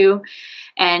need to.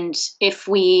 And if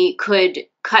we could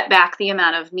cut back the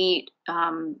amount of meat,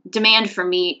 demand for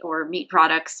meat or meat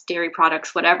products, dairy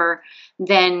products, whatever,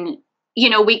 then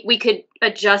we could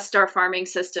adjust our farming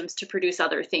systems to produce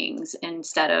other things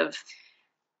instead of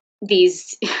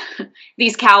these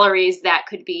calories that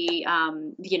could be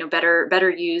better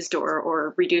used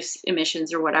or reduce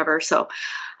emissions or whatever. So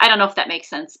I don't know if that makes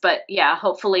sense, but yeah,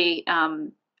 hopefully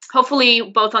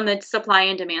both on the supply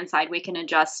and demand side we can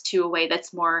adjust to a way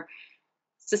that's more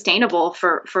sustainable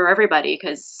for everybody,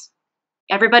 because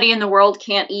everybody in the world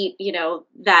can't eat,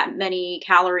 that many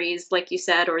calories, like you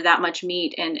said, or that much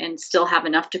meat and still have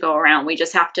enough to go around. We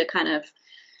just have to kind of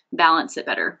balance it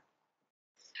better.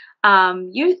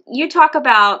 You talk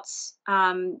about,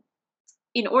 in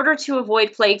order to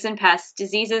avoid plagues and pests,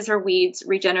 diseases or weeds,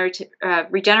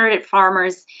 regenerative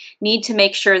farmers need to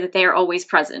make sure that they are always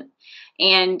present.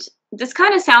 And this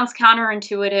kind of sounds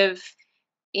counterintuitive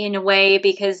in a way,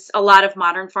 because a lot of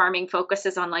modern farming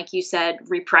focuses on, like you said,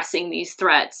 repressing these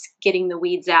threats, getting the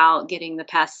weeds out, getting the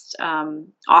pests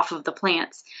off of the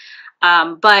plants.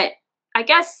 But I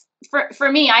guess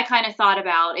for me, I kind of thought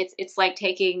about it's like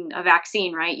taking a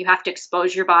vaccine, right? You have to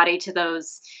expose your body to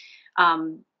those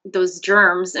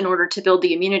germs in order to build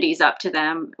the immunities up to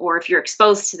them. Or if you're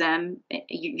exposed to them,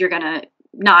 you're going to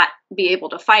not be able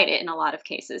to fight it in a lot of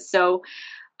cases. So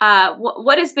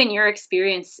what has been your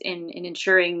experience in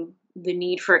ensuring the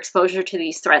need for exposure to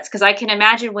these threats? Because I can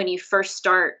imagine when you first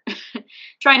start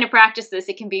trying to practice this,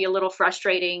 it can be a little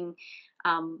frustrating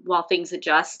while things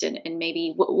adjust. And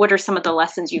maybe what are some of the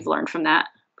lessons you've learned from that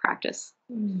practice?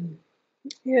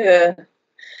 Yeah.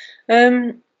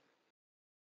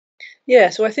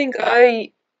 So I think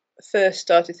I first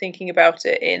started thinking about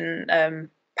it in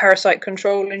parasite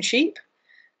control in sheep.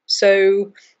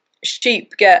 So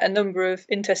sheep get a number of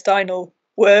intestinal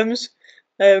worms,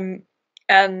 and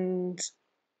the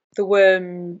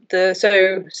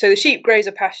sheep graze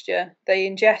a pasture. They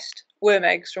ingest worm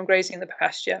eggs from grazing the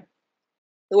pasture.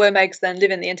 The worm eggs then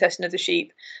live in the intestine of the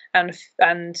sheep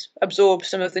and absorb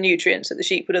some of the nutrients that the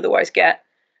sheep would otherwise get.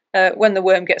 When the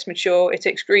worm gets mature, it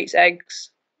excretes eggs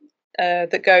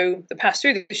that pass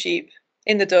through the sheep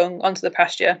in the dung onto the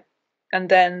pasture, and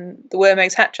then the worm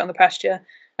eggs hatch on the pasture,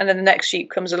 and then the next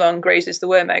sheep comes along, grazes the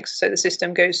worm eggs. So the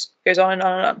system goes on and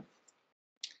on and on.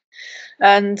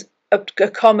 And a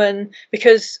common,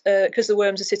 because the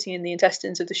worms are sitting in the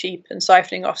intestines of the sheep and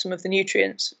siphoning off some of the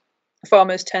nutrients,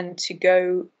 farmers tend to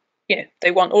go,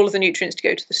 they want all of the nutrients to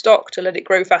go to the stock to let it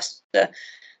grow faster.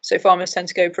 So farmers tend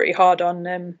to go pretty hard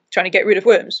on trying to get rid of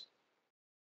worms,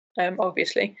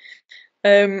 obviously.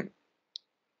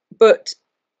 But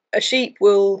a sheep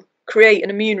will create an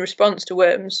immune response to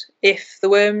worms if the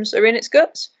worms are in its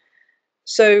guts.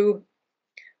 So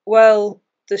while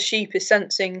the sheep is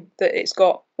sensing that it's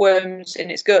got worms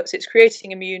in its guts, it's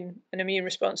creating an immune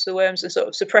response to the worms and sort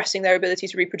of suppressing their ability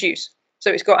to reproduce.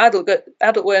 So it's got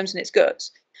adult worms in its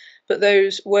guts, but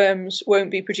those worms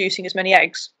won't be producing as many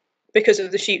eggs because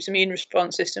of the sheep's immune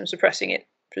response system suppressing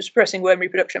worm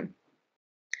reproduction.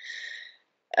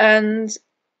 And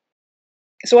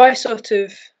so I sort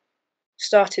of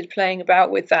started playing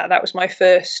about with that. That was my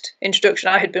first introduction.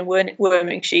 I had been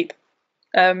worming sheep.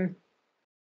 And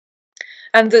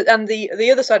the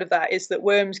other side of that is that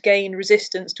worms gain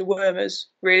resistance to wormers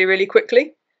really, really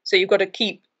quickly. So you've got to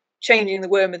keep changing the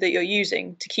wormer that you're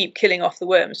using to keep killing off the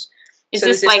worms. Is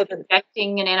this like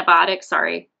injecting an antibiotic,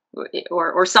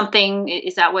 or something?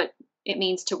 Is that what it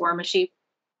means to worm a sheep?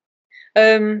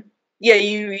 Yeah,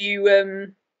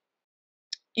 you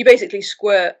basically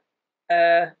squirt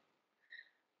like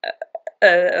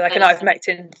an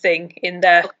ivermectin thing in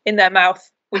their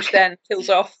mouth, which then kills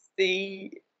off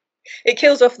the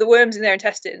worms in their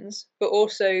intestines, but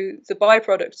also the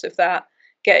byproducts of that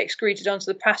get excreted onto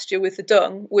the pasture with the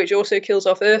dung, which also kills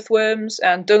off earthworms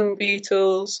and dung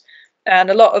beetles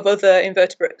and a lot of other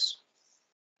invertebrates.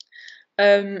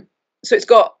 So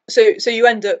you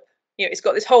end up, it's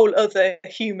got this whole other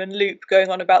human loop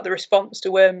going on about the response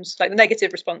to worms, like the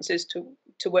negative responses to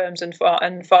worms and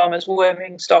farmers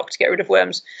worming stock to get rid of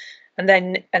worms, and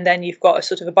then you've got a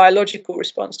sort of a biological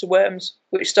response to worms,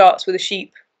 which starts with a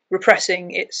sheep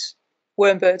repressing its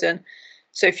worm burden,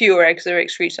 so fewer eggs are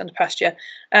excreted onto pasture.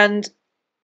 And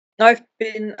I've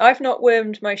not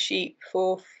wormed my sheep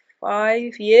for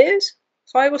 5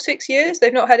 or 6 years.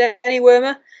 They've not had any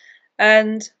wormer,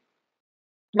 and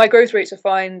my growth rates are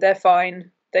fine. They're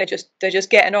fine. They're just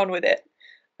getting on with it.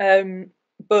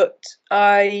 But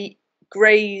I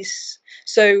graze.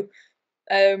 So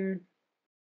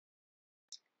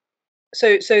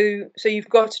you've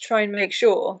got to try and make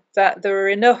sure that there are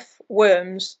enough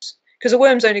worms, because a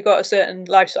worm's only got a certain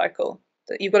life cycle.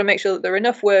 That you've got to make sure that there are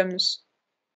enough worms,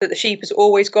 that the sheep has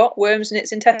always got worms in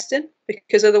its intestine,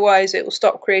 because otherwise it will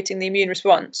stop creating the immune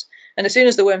response. And as soon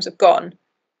as the worms have gone,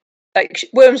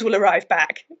 worms will arrive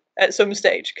back at some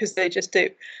stage, because they just do.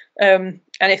 And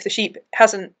if the sheep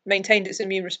hasn't maintained its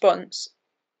immune response,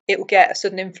 it will get a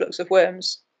sudden influx of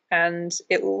worms, and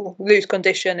it will lose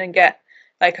condition and get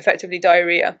effectively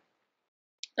diarrhea.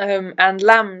 And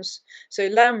lambs. So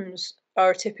lambs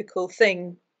are a typical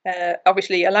thing.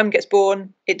 Obviously, a lamb gets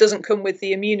born. It doesn't come with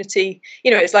the immunity.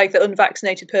 It's like the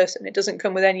unvaccinated person. It doesn't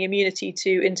come with any immunity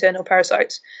to internal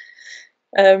parasites.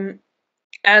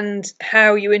 And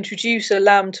how you introduce a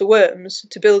lamb to worms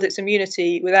to build its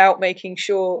immunity without making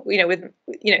sure,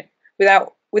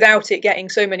 without it getting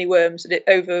so many worms that it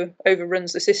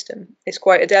overruns the system, is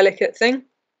quite a delicate thing.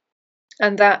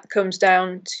 And that comes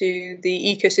down to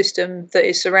the ecosystem that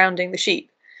is surrounding the sheep.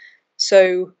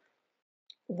 So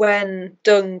when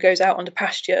dung goes out onto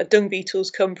pasture, dung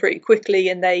beetles come pretty quickly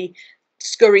and they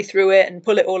scurry through it and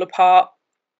pull it all apart.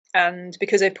 And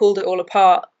because they pulled it all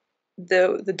apart,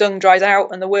 the dung dries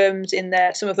out and the worms in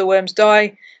there, some of the worms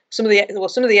die, some of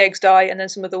the eggs die, and then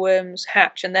some of the worms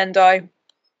hatch and then die.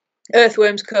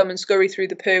 Earthworms come and scurry through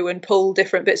the poo and pull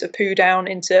different bits of poo down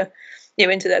into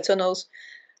their tunnels,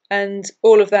 and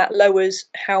all of that lowers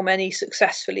how many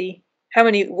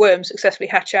worms successfully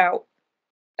hatch out.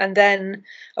 And then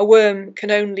a worm can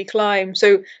only climb,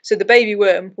 so the baby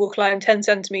worm will climb 10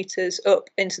 centimeters up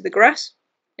into the grass,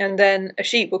 and then a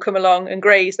sheep will come along and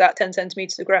graze that 10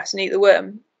 centimeters of grass and eat the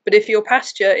worm. But if your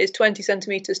pasture is 20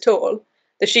 centimeters tall,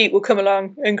 the sheep will come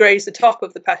along and graze the top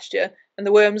of the pasture, and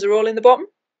the worms are all in the bottom.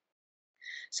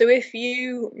 So if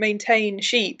you maintain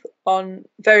sheep on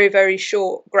very, very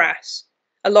short grass,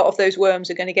 a lot of those worms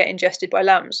are going to get ingested by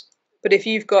lambs. But if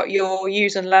you've got your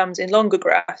ewes and lambs in longer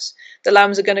grass, the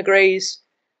lambs are going to graze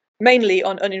mainly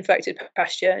on uninfected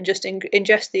pasture and just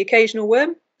ingest the occasional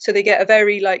worm. So they get a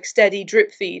very steady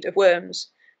drip feed of worms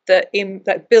that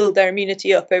build their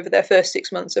immunity up over their first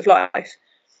 6 months of life.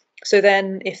 So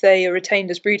then if they are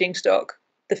retained as breeding stock,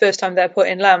 the first time they're put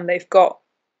in lamb, they've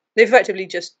effectively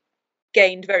just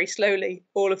gained very slowly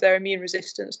all of their immune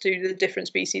resistance to the different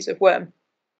species of worm.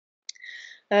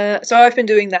 So I've been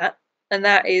doing that, and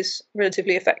that is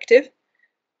relatively effective.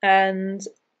 And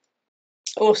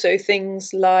also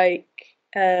things like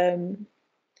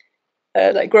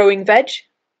growing veg.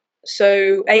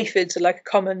 So aphids are a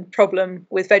common problem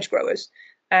with veg growers,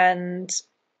 and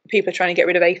people are trying to get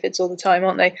rid of aphids all the time,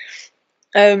 aren't they?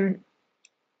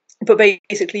 But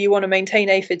basically you want to maintain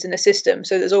aphids in a system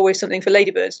so there's always something for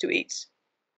ladybirds to eat.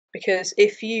 Because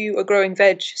if you are growing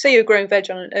veg, say you're growing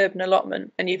veg on an urban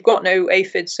allotment and you've got no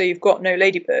aphids, so you've got no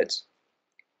ladybirds.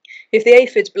 If the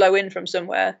aphids blow in from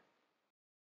somewhere,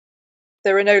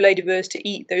 there are no ladybirds to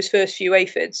eat those first few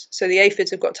aphids. So the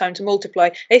aphids have got time to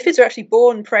multiply. Aphids are actually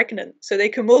born pregnant, so they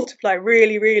can multiply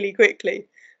really, really quickly.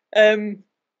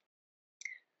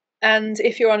 And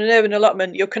if you're on an urban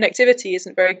allotment, your connectivity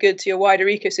isn't very good to your wider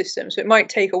ecosystem. So it might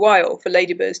take a while for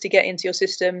ladybirds to get into your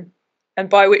system, and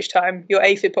by which time your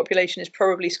aphid population is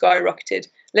probably skyrocketed.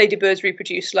 Ladybirds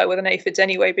reproduce slower than aphids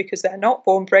anyway because they're not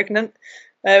born pregnant.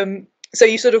 So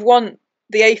you sort of want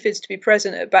the aphids to be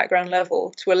present at background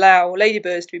level to allow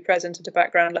ladybirds to be present at a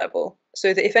background level,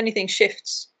 so that if anything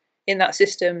shifts in that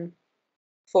system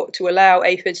to allow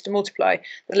aphids to multiply,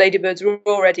 the ladybirds are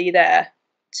already there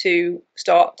to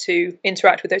start to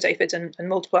interact with those aphids and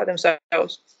multiply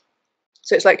themselves.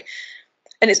 So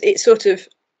it's sort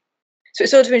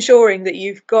of ensuring that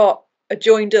you've got a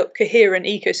joined up, coherent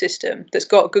ecosystem that's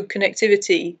got good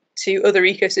connectivity to other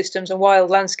ecosystems and wild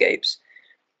landscapes,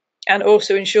 and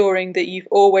also ensuring that you've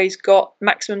always got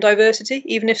maximum diversity,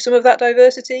 even if some of that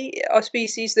diversity are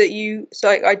species that you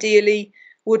ideally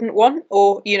wouldn't want,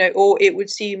 or it would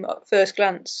seem at first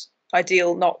glance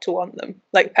ideal not to want them,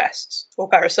 like pests or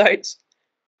parasites.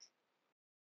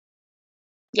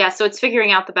 Yeah, so it's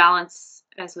figuring out the balance,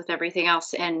 as with everything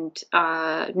else, and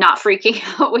not freaking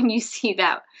out when you see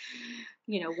that,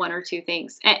 one or two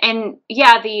things. And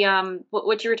yeah, the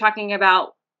what you were talking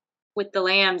about with the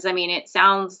lambs, I mean, it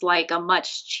sounds like a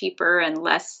much cheaper and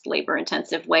less labor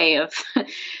intensive way of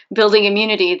building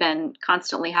immunity than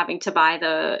constantly having to buy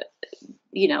the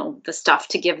stuff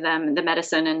to give them, the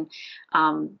medicine,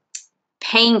 and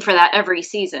paying for that every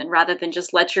season, rather than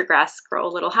just let your grass grow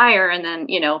a little higher and then,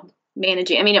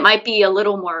 managing. I mean, it might be a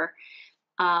little more,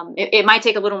 it might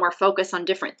take a little more focus on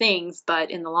different things, but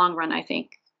in the long run, I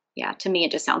think, yeah, to me,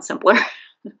 it just sounds simpler.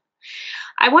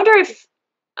 I wonder if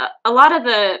a lot of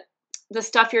the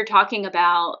stuff you're talking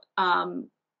about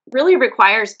really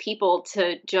requires people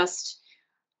to just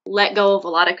let go of a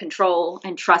lot of control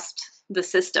and trust the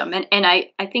system. And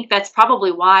I think that's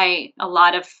probably why a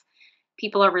lot of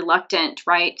people are reluctant,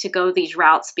 right, to go these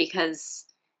routes, because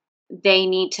they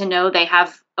need to know they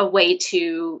have a way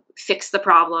to fix the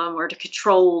problem or to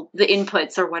control the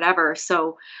inputs or whatever.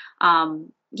 So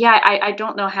I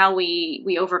don't know how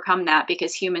we overcome that,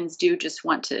 because humans do just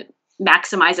want to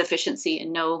maximize efficiency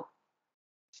and know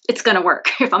it's going to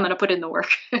work if I'm going to put in the work.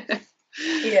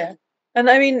 Yeah. And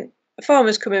I mean,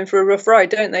 farmers come in for a rough ride,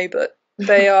 don't they? But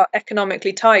they are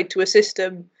economically tied to a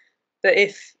system that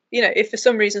if for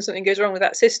some reason something goes wrong with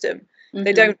that system, mm-hmm.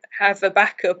 they don't have a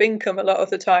backup income a lot of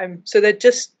the time. So they're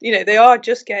just, they are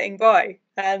just getting by.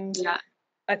 And yeah.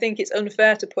 I think it's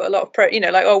unfair to put a lot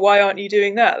of why aren't you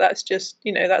doing that? That's just,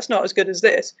 that's not as good as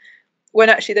this, when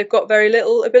actually they've got very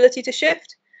little ability to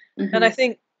shift. Mm-hmm. And I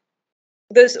think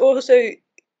there's also,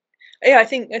 I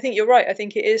think you're right. I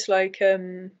think it is like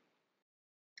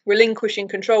relinquishing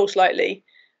control slightly,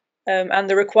 and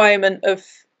the requirement of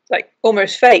like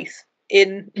almost faith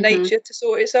in nature to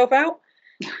sort itself out.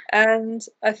 And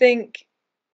I think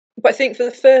for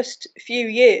the first few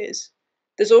years,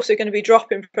 there's also going to be a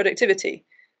drop in productivity.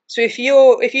 So if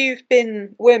you've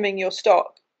been worming your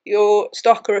stock are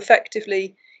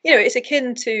effectively, it's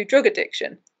akin to drug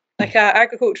addiction. Like our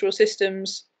agricultural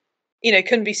systems,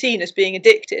 can be seen as being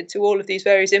addicted to all of these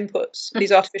various inputs,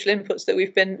 these artificial inputs that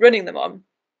we've been running them on.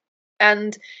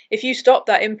 And if you stop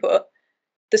that input,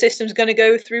 the system's going to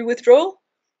go through withdrawal.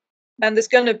 And there's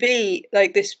going to be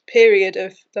like this period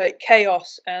of like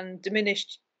chaos and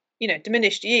diminished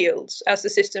yields as the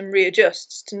system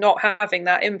readjusts to not having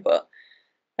that input.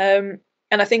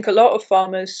 And I think a lot of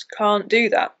farmers can't do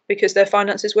that because their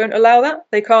finances won't allow that.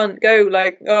 They can't go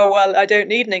like, oh, well, I don't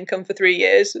need an income for 3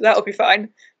 years. That'll be fine.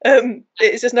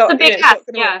 It's just not. It's a big ask,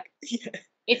 yeah.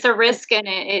 It's a risk, and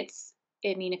it's.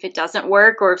 I mean, if it doesn't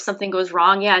work or if something goes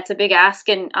wrong, it's a big ask.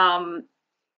 And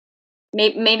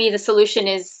maybe the solution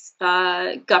is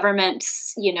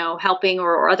governments, helping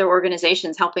or other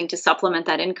organizations helping to supplement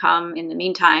that income in the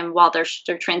meantime while they're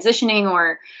transitioning.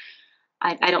 Or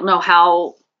I don't know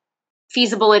how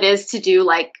feasible it is to do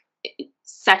like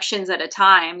sections at a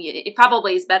time. It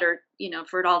probably is better,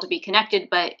 for it all to be connected,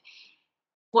 but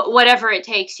whatever it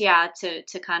takes,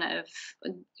 to kind of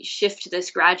shift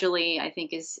this gradually, I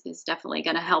think is definitely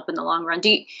going to help in the long run.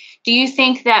 Do you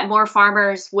think that more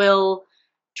farmers will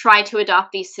try to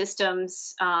adopt these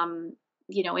systems,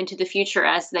 into the future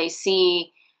as they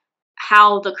see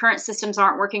how the current systems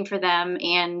aren't working for them,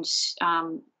 and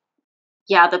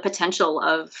the potential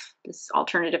of this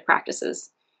alternative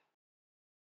practices?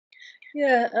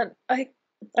 Yeah, and I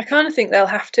kind of think they'll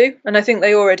have to, and I think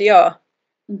they already are.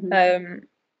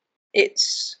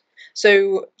 It's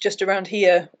so just around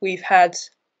here we've had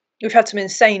some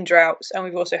insane droughts, and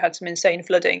we've also had some insane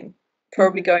flooding,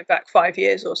 probably going back 5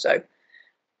 years or so.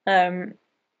 And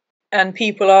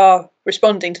people are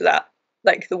responding to that.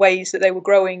 Like the ways that they were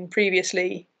growing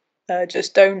previously they're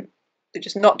just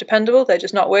not dependable. They're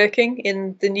just not working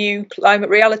in the new climate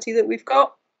reality that we've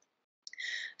got.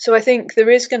 So I think there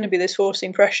is going to be this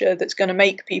forcing pressure that's going to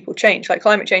make people change. Like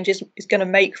climate change is going to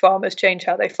make farmers change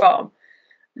how they farm.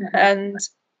 And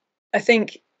I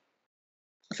think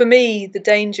for me, the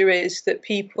danger is that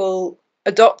people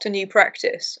adopt a new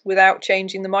practice without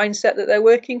changing the mindset that they're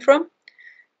working from.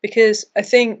 Because I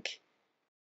think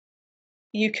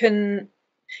you can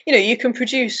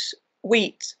produce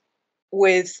wheat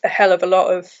with a hell of a lot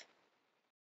of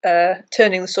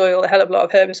turning the soil, a hell of a lot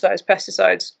of herbicides,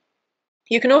 pesticides.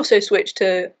 You can also switch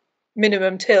to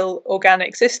minimum till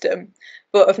organic system,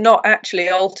 but have not actually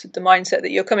altered the mindset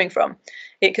that you're coming from.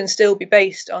 It can still be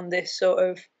based on this sort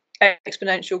of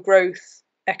exponential growth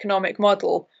economic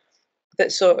model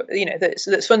that's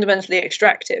that's fundamentally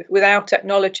extractive, without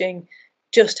acknowledging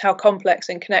just how complex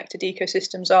and connected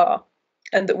ecosystems are,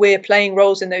 and that we're playing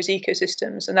roles in those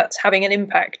ecosystems, and that's having an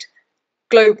impact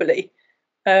globally.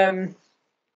 And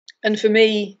for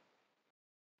me,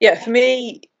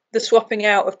 the swapping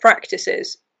out of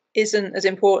practices isn't as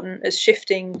important as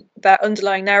shifting that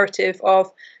underlying narrative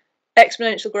of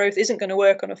exponential growth isn't going to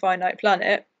work on a finite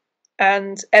planet,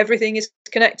 and everything is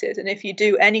connected. And if you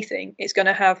do anything, it's going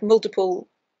to have multiple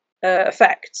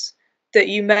effects that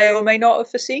you may or may not have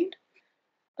foreseen.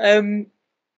 And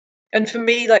for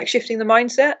me, like shifting the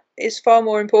mindset is far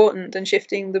more important than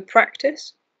shifting the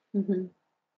practice.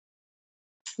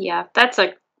 Yeah, that's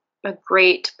a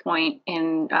great point,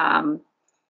 and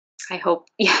I hope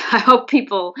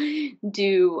people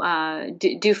do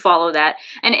follow that.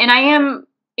 And I am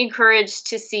encouraged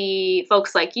to see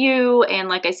folks like you, and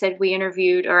like I said, I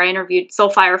interviewed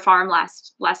Soulfire Farm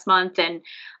last month, and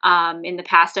in the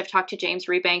past I've talked to James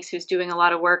Rebanks, who's doing a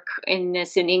lot of work in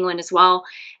this in England as well,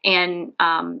 and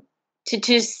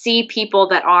to see people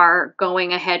that are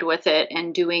going ahead with it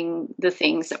and doing the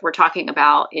things that we're talking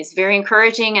about is very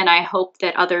encouraging, and I hope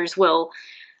that others will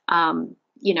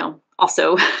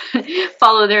also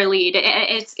follow their lead.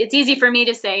 It's easy for me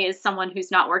to say as someone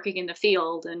who's not working in the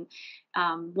field and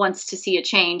wants to see a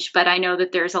change, but I know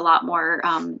that there's a lot more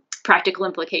practical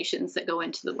implications that go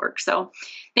into the work. So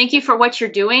thank you for what you're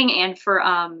doing and for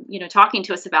talking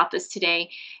to us about this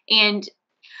today. And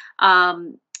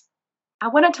I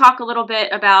want to talk a little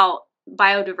bit about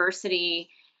biodiversity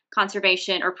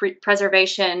conservation or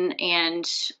preservation, and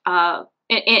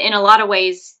in a lot of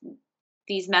ways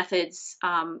these methods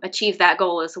achieve that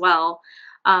goal as well.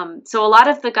 So a lot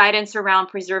of the guidance around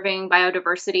preserving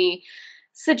biodiversity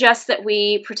suggests that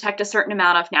we protect a certain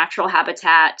amount of natural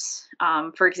habitat.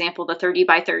 For example, the 30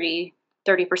 by 30%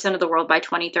 of the world by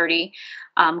 2030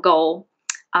 goal.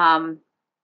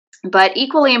 But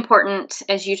equally important,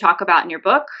 as you talk about in your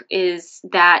book, is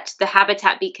that the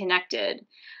habitat be connected,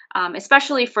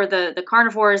 especially for the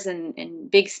carnivores and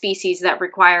big species that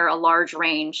require a large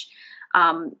range.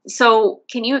 So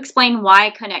can you explain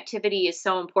why connectivity is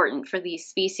so important for these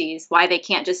species, why they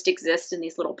can't just exist in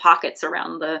these little pockets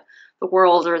around the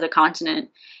world or the continent,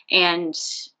 and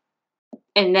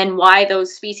then why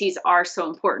those species are so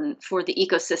important for the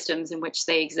ecosystems in which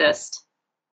they exist?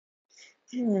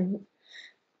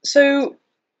 So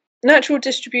natural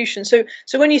distribution. So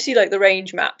when you see like the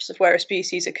range maps of where a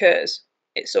species occurs,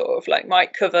 it sort of like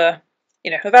might cover,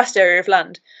 a vast area of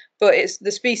land, but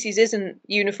the species isn't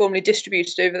uniformly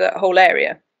distributed over that whole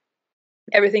area.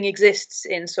 Everything exists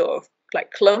in sort of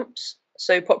like clumps.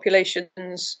 So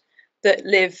populations that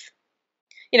live,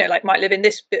 like might live in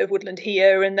this bit of woodland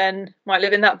here, and then might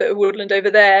live in that bit of woodland over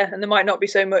there, and there might not be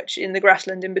so much in the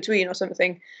grassland in between or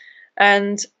something.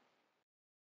 And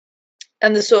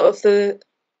the sort of the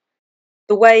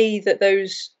way that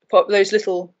those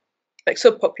little like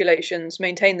subpopulations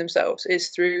maintain themselves is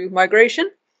through migration.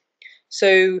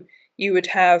 So you would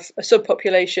have a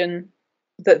subpopulation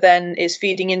that then is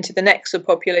feeding into the next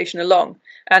subpopulation along,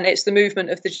 and it's the movement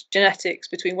of the genetics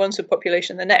between one subpopulation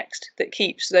and the next that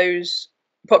keeps those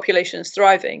populations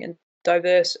thriving and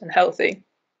diverse and healthy.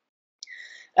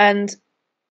 And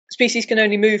species can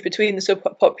only move between the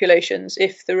subpopulations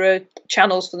if there are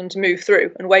channels for them to move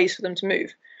through and ways for them to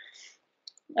move.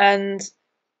 And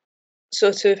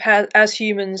sort of as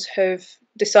humans have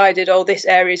decided, oh, this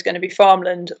area is going to be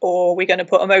farmland, or we're going to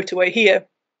put a motorway here,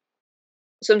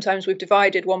 sometimes we've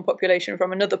divided one population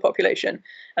from another population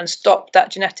and stopped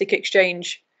that genetic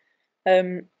exchange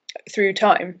through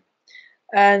time.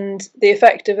 And the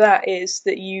effect of that is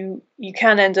that you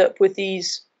can end up with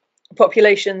these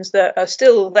populations that are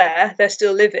still there, they're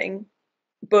still living,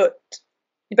 but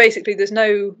basically there's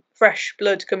no fresh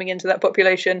blood coming into that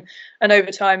population, and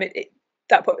over time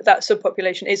that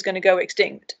subpopulation is going to go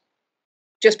extinct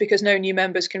just because no new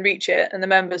members can reach it, and the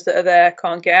members that are there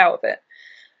can't get out of it.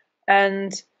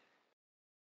 And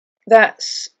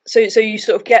that's so you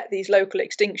sort of get these local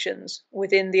extinctions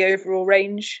within the overall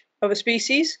range of a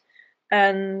species,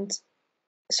 and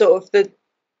sort of the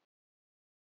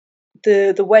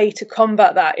way to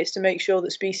combat that is to make sure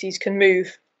that species can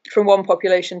move from one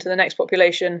population to the next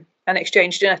population and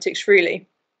exchange genetics freely.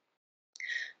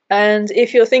 And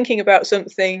if you're thinking about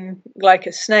something like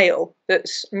a snail,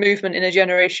 that's movement in a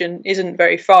generation isn't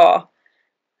very far,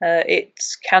 it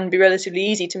can be relatively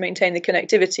easy to maintain the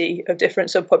connectivity of different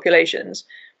subpopulations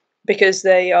because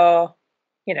they are,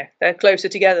 they're closer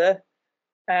together,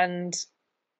 and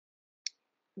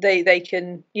they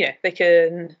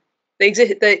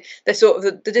exist. They're sort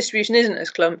of the distribution isn't as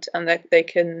clumped, and they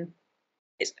can.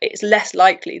 It's less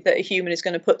likely that a human is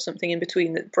going to put something in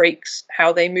between that breaks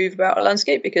how they move about a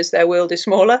landscape because their world is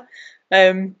smaller.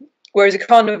 Whereas a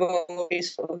carnivore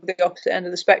is sort of the opposite end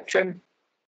of the spectrum,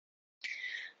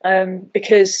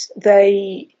 because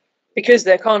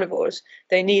they're carnivores.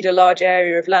 They need a large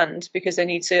area of land because they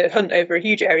need to hunt over a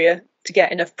huge area to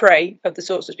get enough prey of the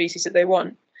sorts of species that they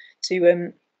want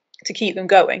to keep them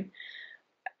going.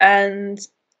 And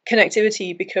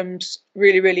connectivity becomes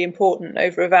really, really important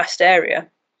over a vast area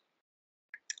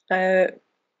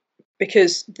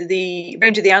because the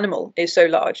range of the animal is so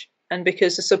large, and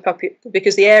because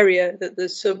the area that the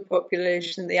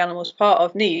subpopulation of the animal is part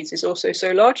of needs is also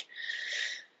so large.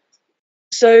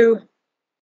 So,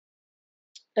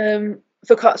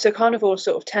 carnivores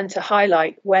sort of tend to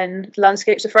highlight when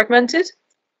landscapes are fragmented,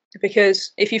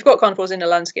 because if you've got carnivores in a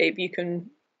landscape, you can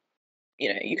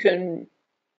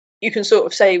sort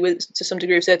of say to some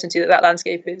degree of certainty that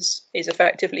landscape is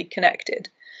effectively connected.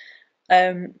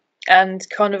 And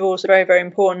carnivores are very, very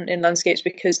important in landscapes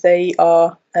because they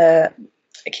are a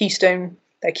keystone.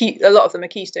 A lot of them are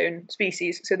keystone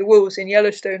species. So the wolves in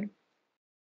Yellowstone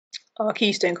are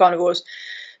keystone carnivores.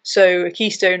 So a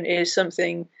keystone is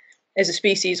a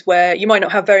species where you might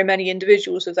not have very many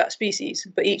individuals of that species,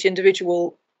 but each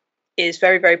individual is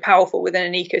very, very powerful within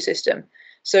an ecosystem.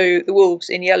 So the wolves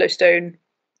in Yellowstone,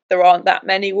 there aren't that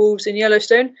many wolves in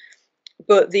Yellowstone,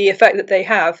 but the effect that they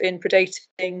have in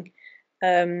predating,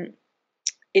 in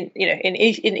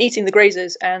eating the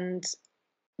grazers and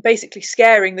basically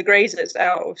scaring the grazers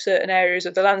out of certain areas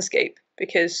of the landscape,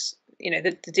 because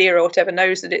the deer or whatever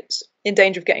knows that it's in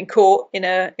danger of getting caught in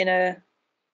a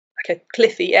like a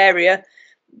cliffy area,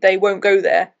 they won't go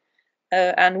there,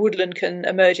 and woodland can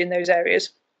emerge in those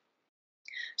areas.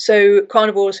 So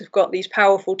carnivores have got these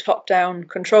powerful top-down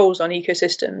controls on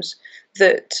ecosystems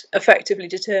that effectively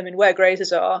determine where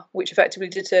grazers are, which effectively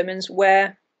determines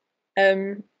where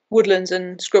woodlands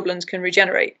and scrublands can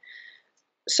regenerate.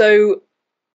 So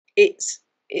it's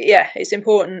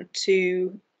important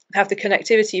to have the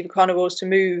connectivity for carnivores to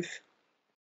move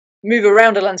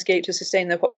around a landscape to sustain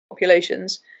their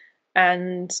populations,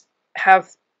 and have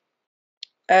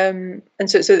and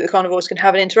so that the carnivores can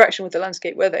have an interaction with the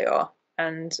landscape where they are,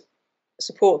 and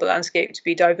support the landscape to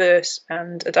be diverse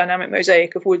and a dynamic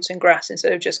mosaic of woods and grass,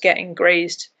 instead of just getting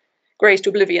grazed to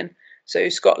oblivion. So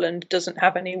Scotland doesn't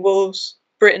have any wolves.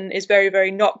 Britain is very,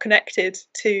 very not connected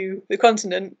to the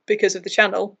continent because of the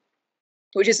Channel,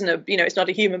 which isn't it's not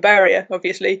a human barrier,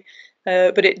 obviously,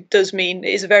 but it does mean it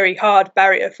is a very hard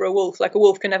barrier for a wolf. Like, a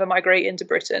wolf can never migrate into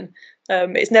Britain.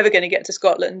 It's never going to get to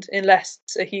Scotland unless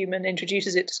a human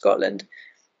introduces it to Scotland.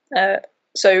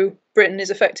 So Britain is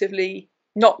effectively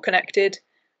not connected,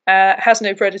 has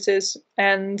no predators,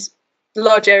 and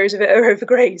large areas of it are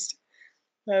overgrazed.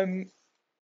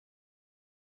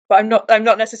 But I'm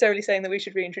not necessarily saying that we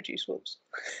should reintroduce wolves.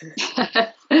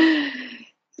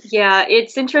 Yeah,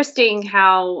 it's interesting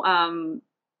how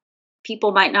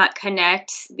people might not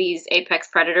connect these apex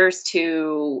predators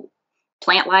to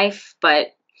plant life, but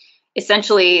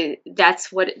essentially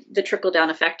that's what the trickle-down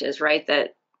effect is, right?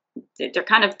 That they're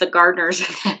kind of the gardeners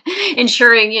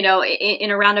ensuring, in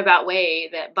a roundabout way,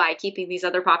 that by keeping these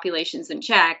other populations in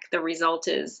check, the result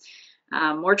is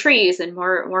more trees and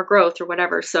more growth or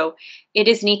whatever. So it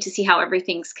is neat to see how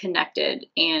everything's connected.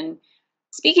 And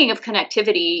speaking of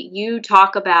connectivity, you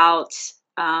talk about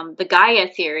the Gaia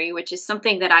theory, which is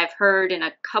something that I've heard in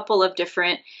a couple of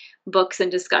different books and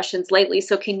discussions lately.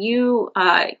 So can you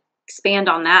expand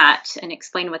on that and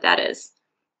explain what that is?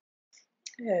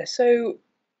 Yeah, so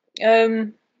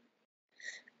the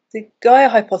Gaia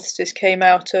hypothesis came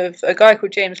out of a guy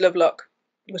called James Lovelock.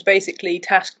 Was basically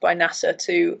tasked by NASA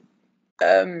to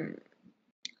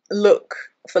look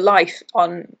for life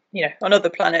on other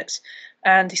planets,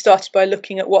 and he started by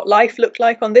looking at what life looked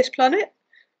like on this planet,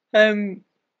 and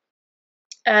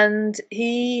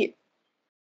he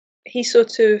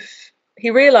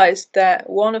realized that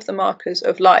one of the markers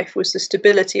of life was the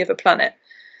stability of a planet.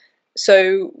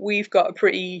 So we've got a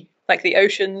pretty, like, the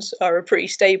oceans are a pretty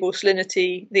stable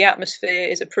salinity, the atmosphere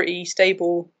is a pretty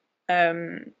stable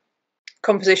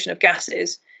composition of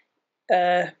gases.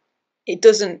 It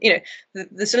doesn't,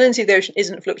 the salinity of the ocean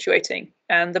isn't fluctuating,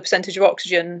 and the percentage of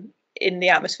oxygen in the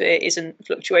atmosphere isn't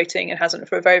fluctuating and hasn't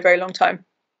for a very, very long time.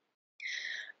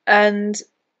 And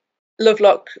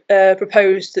Lovelock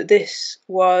proposed that this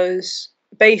was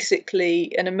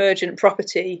basically an emergent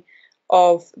property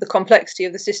of the complexity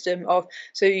of the system of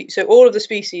so all of the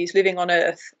species living on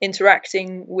Earth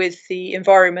interacting with the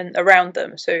environment around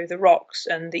them, so the rocks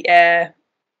and the air,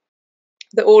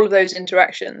 that all of those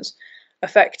interactions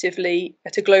effectively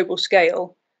at a global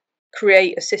scale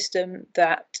create a system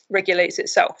that regulates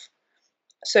itself.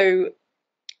 So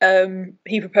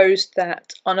he proposed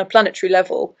that on a planetary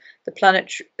level, the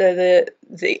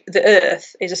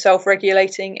Earth is a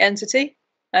self-regulating entity,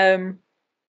 and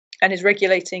is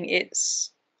regulating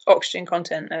its oxygen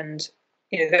content and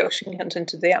the oxygen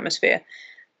content of the atmosphere,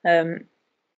 and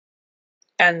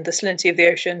the salinity of the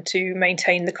ocean to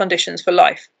maintain the conditions for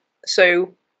life.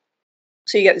 So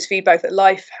you get this feedback that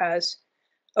life has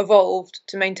evolved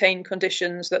to maintain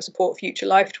conditions that support future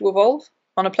life to evolve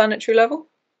on a planetary level.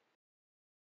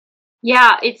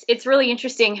 Yeah, it's really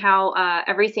interesting how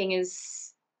everything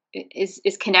is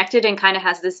connected and kind of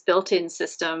has this built-in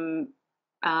system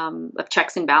of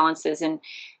checks and balances, and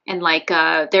like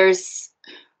there's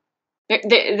a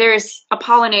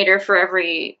pollinator for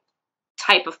every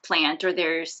type of plant, or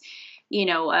there's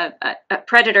a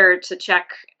predator to check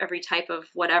every type of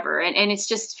whatever, and it's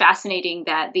just fascinating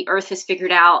that the Earth has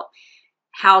figured out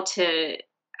how to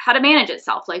manage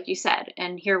itself, like you said,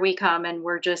 and here we come and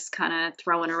we're just kind of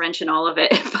throwing a wrench in all of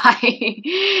it by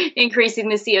increasing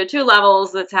the CO2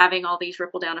 levels that's having all these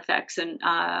ripple down effects, and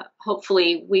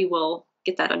hopefully we will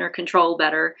get that under control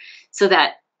better, so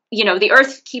that the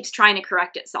Earth keeps trying to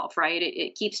correct itself, right?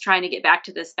 It keeps trying to get back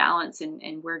to this balance,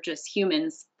 and we're just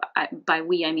humans, by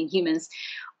we I mean humans,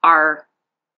 are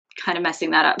kind of messing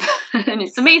that up. And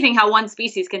it's amazing how one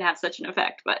species can have such an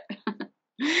effect, but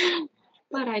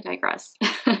I digress.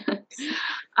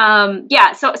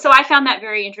 Yeah, so I found that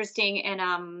very interesting, and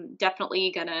I'm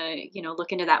definitely gonna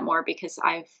look into that more, because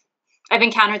I've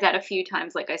encountered that a few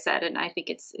times, like I said, and I think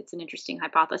it's an interesting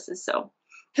hypothesis. So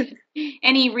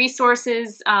any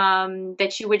resources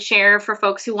that you would share for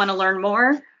folks who want to learn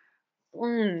more?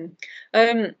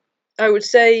 I would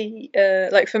say,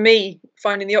 like, for me,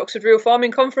 finding the Oxford Real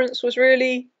Farming Conference was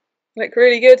really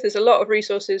good. There's a lot of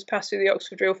resources passed through the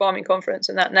Oxford Real Farming Conference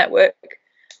and that network.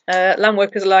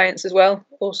 Landworkers Alliance as well,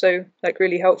 also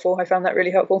really helpful. I found that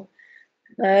really helpful.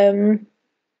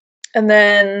 And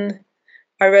then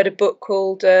I read a book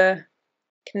called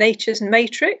Nature's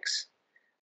Matrix.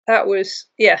 That was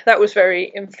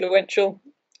very influential.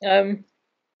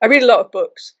 I read a lot of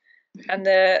books, and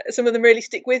some of them really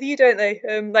stick with you, don't they?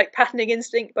 Like Patterning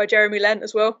Instinct by Jeremy Lent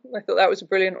as well. I thought that was a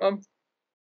brilliant one.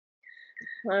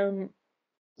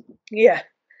 Yeah.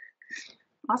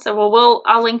 Awesome. Well,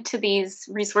 I'll link to these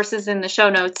resources in the show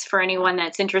notes for anyone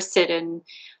that's interested in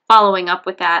following up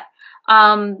with that.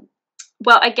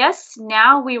 Well, I guess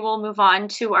now we will move on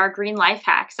to our Green Life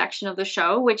Hack section of the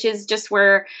show, which is just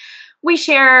where we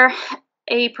share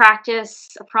a practice,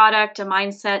 a product, a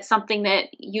mindset, something that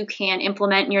you can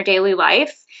implement in your daily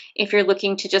life if you're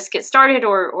looking to just get started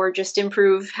or just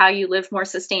improve how you live more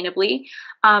sustainably.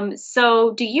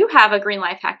 So do you have a Green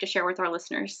Life Hack to share with our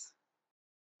listeners?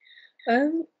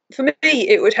 For me,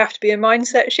 it would have to be a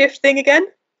mindset shift thing again.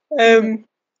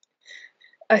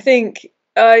 I think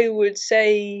I would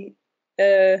say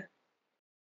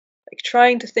like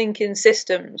trying to think in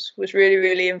systems was really,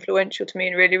 really influential to me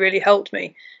and really, really helped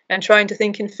me. And trying to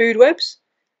think in food webs.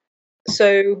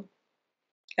 So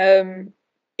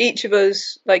each of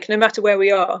us, like no matter where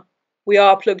we are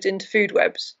plugged into food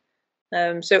webs.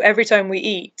 So every time we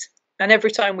eat and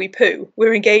every time we poo,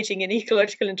 we're engaging in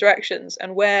ecological interactions.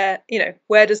 And where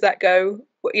does that go?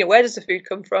 Where does the food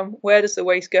come from? Where does the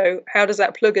waste go? How does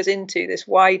that plug us into this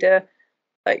wider,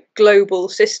 like global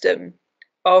system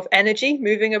of energy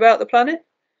moving about the planet?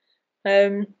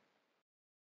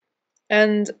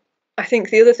 And I think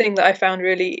the other thing that I found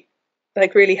really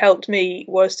helped me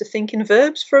was to think in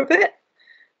verbs for a bit.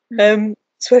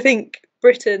 So I think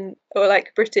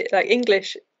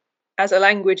English as a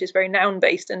language is very noun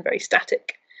based and very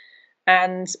static.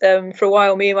 And for a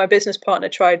while, me and my business partner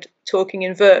tried talking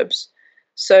in verbs.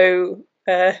 So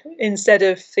instead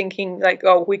of thinking like,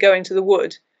 oh, we're going to the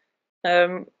wood,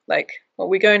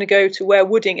 we're going to go to where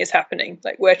wooding is happening,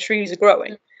 like where trees are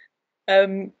growing.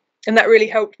 And that really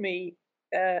helped me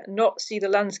not see the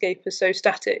landscape as so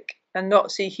static and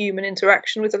not see human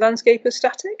interaction with the landscape as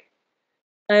static.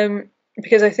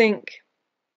 Because I think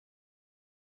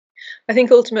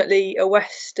ultimately a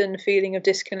Western feeling of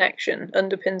disconnection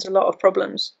underpins a lot of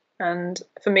problems. And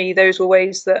for me, those were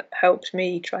ways that helped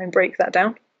me try and break that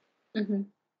down. Mm-hmm.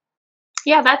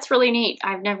 Yeah, that's really neat.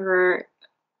 I never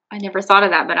thought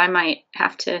of that, but I might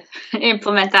have to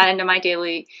implement that into my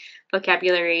daily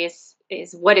vocabulary. Is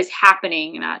what is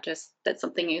happening, not just that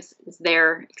something is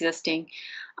there existing.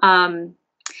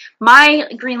 My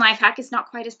Green Life Hack is not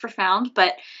quite as profound,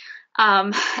 but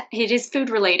it is food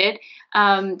related.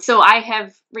 So I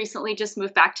have recently just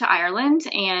moved back to Ireland,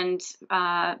 and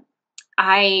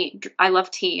I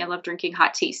love tea. I love drinking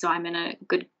hot tea, so I'm in a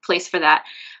good place for that.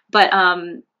 But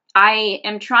I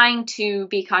am trying to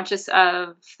be conscious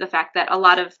of the fact that a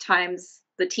lot of times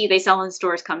the tea they sell in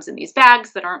stores comes in these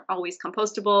bags that aren't always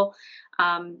compostable.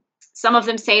 Some of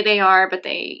them say they are, but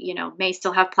they, may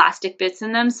still have plastic bits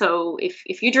in them. So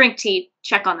if you drink tea,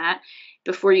 check on that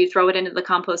before you throw it into the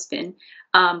compost bin.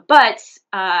 But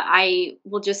I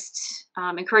will just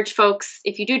encourage folks,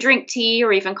 if you do drink tea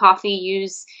or even coffee,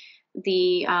 use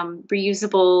the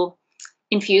reusable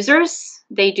infusers.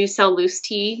 They do sell loose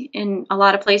tea in a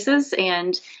lot of places,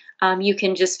 and you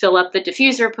can just fill up the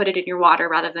diffuser, put it in your water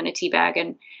rather than a tea bag,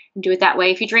 and do it that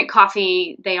way. If you drink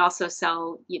coffee, they also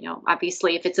sell,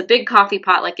 obviously if it's a big coffee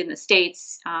pot like in the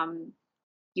States,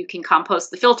 you can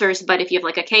compost the filters. But if you have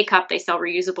like a K-cup, they sell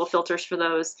reusable filters for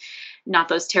those, not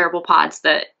those terrible pods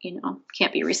that,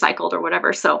 can't be recycled or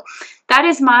whatever. So that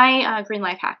is my Green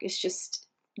Life Hack, is just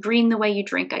green the way you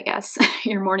drink, I guess,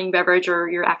 your morning beverage or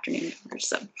your afternoon beverage.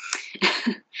 So,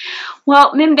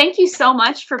 well, Mim, thank you so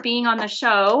much for being on the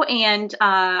show. And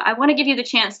I want to give you the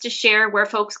chance to share where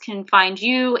folks can find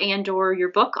you and or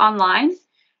your book online.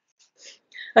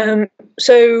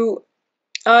 So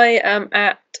I am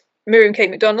at Miriam Kate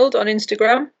McDonald on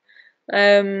Instagram.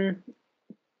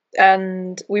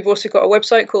 And we've also got a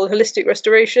website called Holistic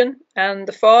Restoration, and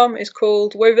the farm is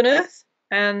called Woven Earth.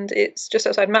 And it's just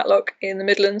outside Matlock in the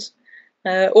Midlands.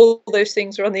 All those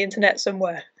things are on the internet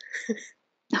somewhere.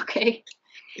 Okay.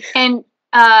 And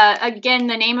again,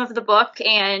 the name of the book,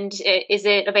 and is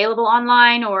it available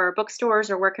online or bookstores,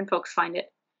 or where can folks find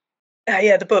it?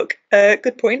 Yeah, the book.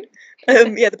 Good point.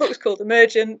 The book's called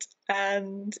Emergent,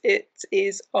 and it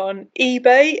is on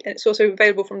eBay. And it's also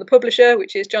available from the publisher,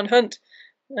 which is John Hunt.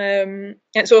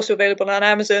 It's also available on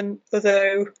Amazon,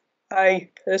 although I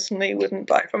personally wouldn't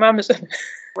buy from Amazon.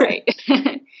 Right.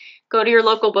 Go to your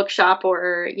local bookshop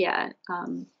or,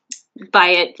 buy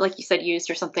it, like you said, used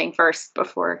or something first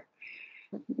before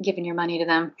giving your money to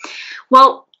them.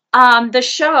 Well, the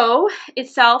show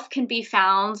itself can be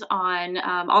found on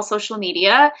all social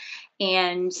media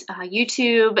and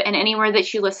YouTube and anywhere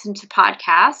that you listen to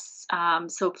podcasts.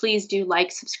 So please do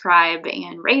like, subscribe,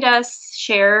 and rate us,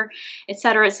 share,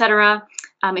 etc., etc.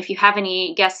 If you have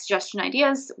any guest suggestion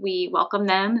ideas, we welcome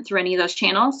them through any of those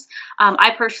channels.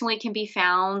 I personally can be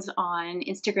found on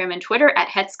Instagram and Twitter at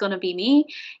 @HetsGonnaBeMe,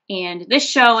 and this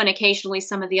show and occasionally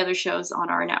some of the other shows on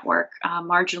our network,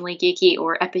 Marginally Geeky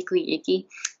or Epically Geeky.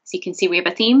 So you can see we have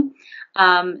a theme.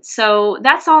 So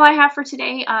that's all I have for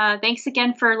today. Thanks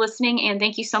again for listening, and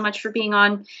thank you so much for being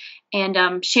on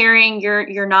and sharing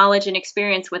your knowledge and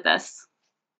experience with us.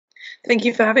 Thank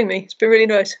you for having me. It's been really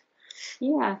nice.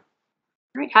 Yeah.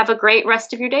 All right. Have a great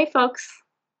rest of your day, folks.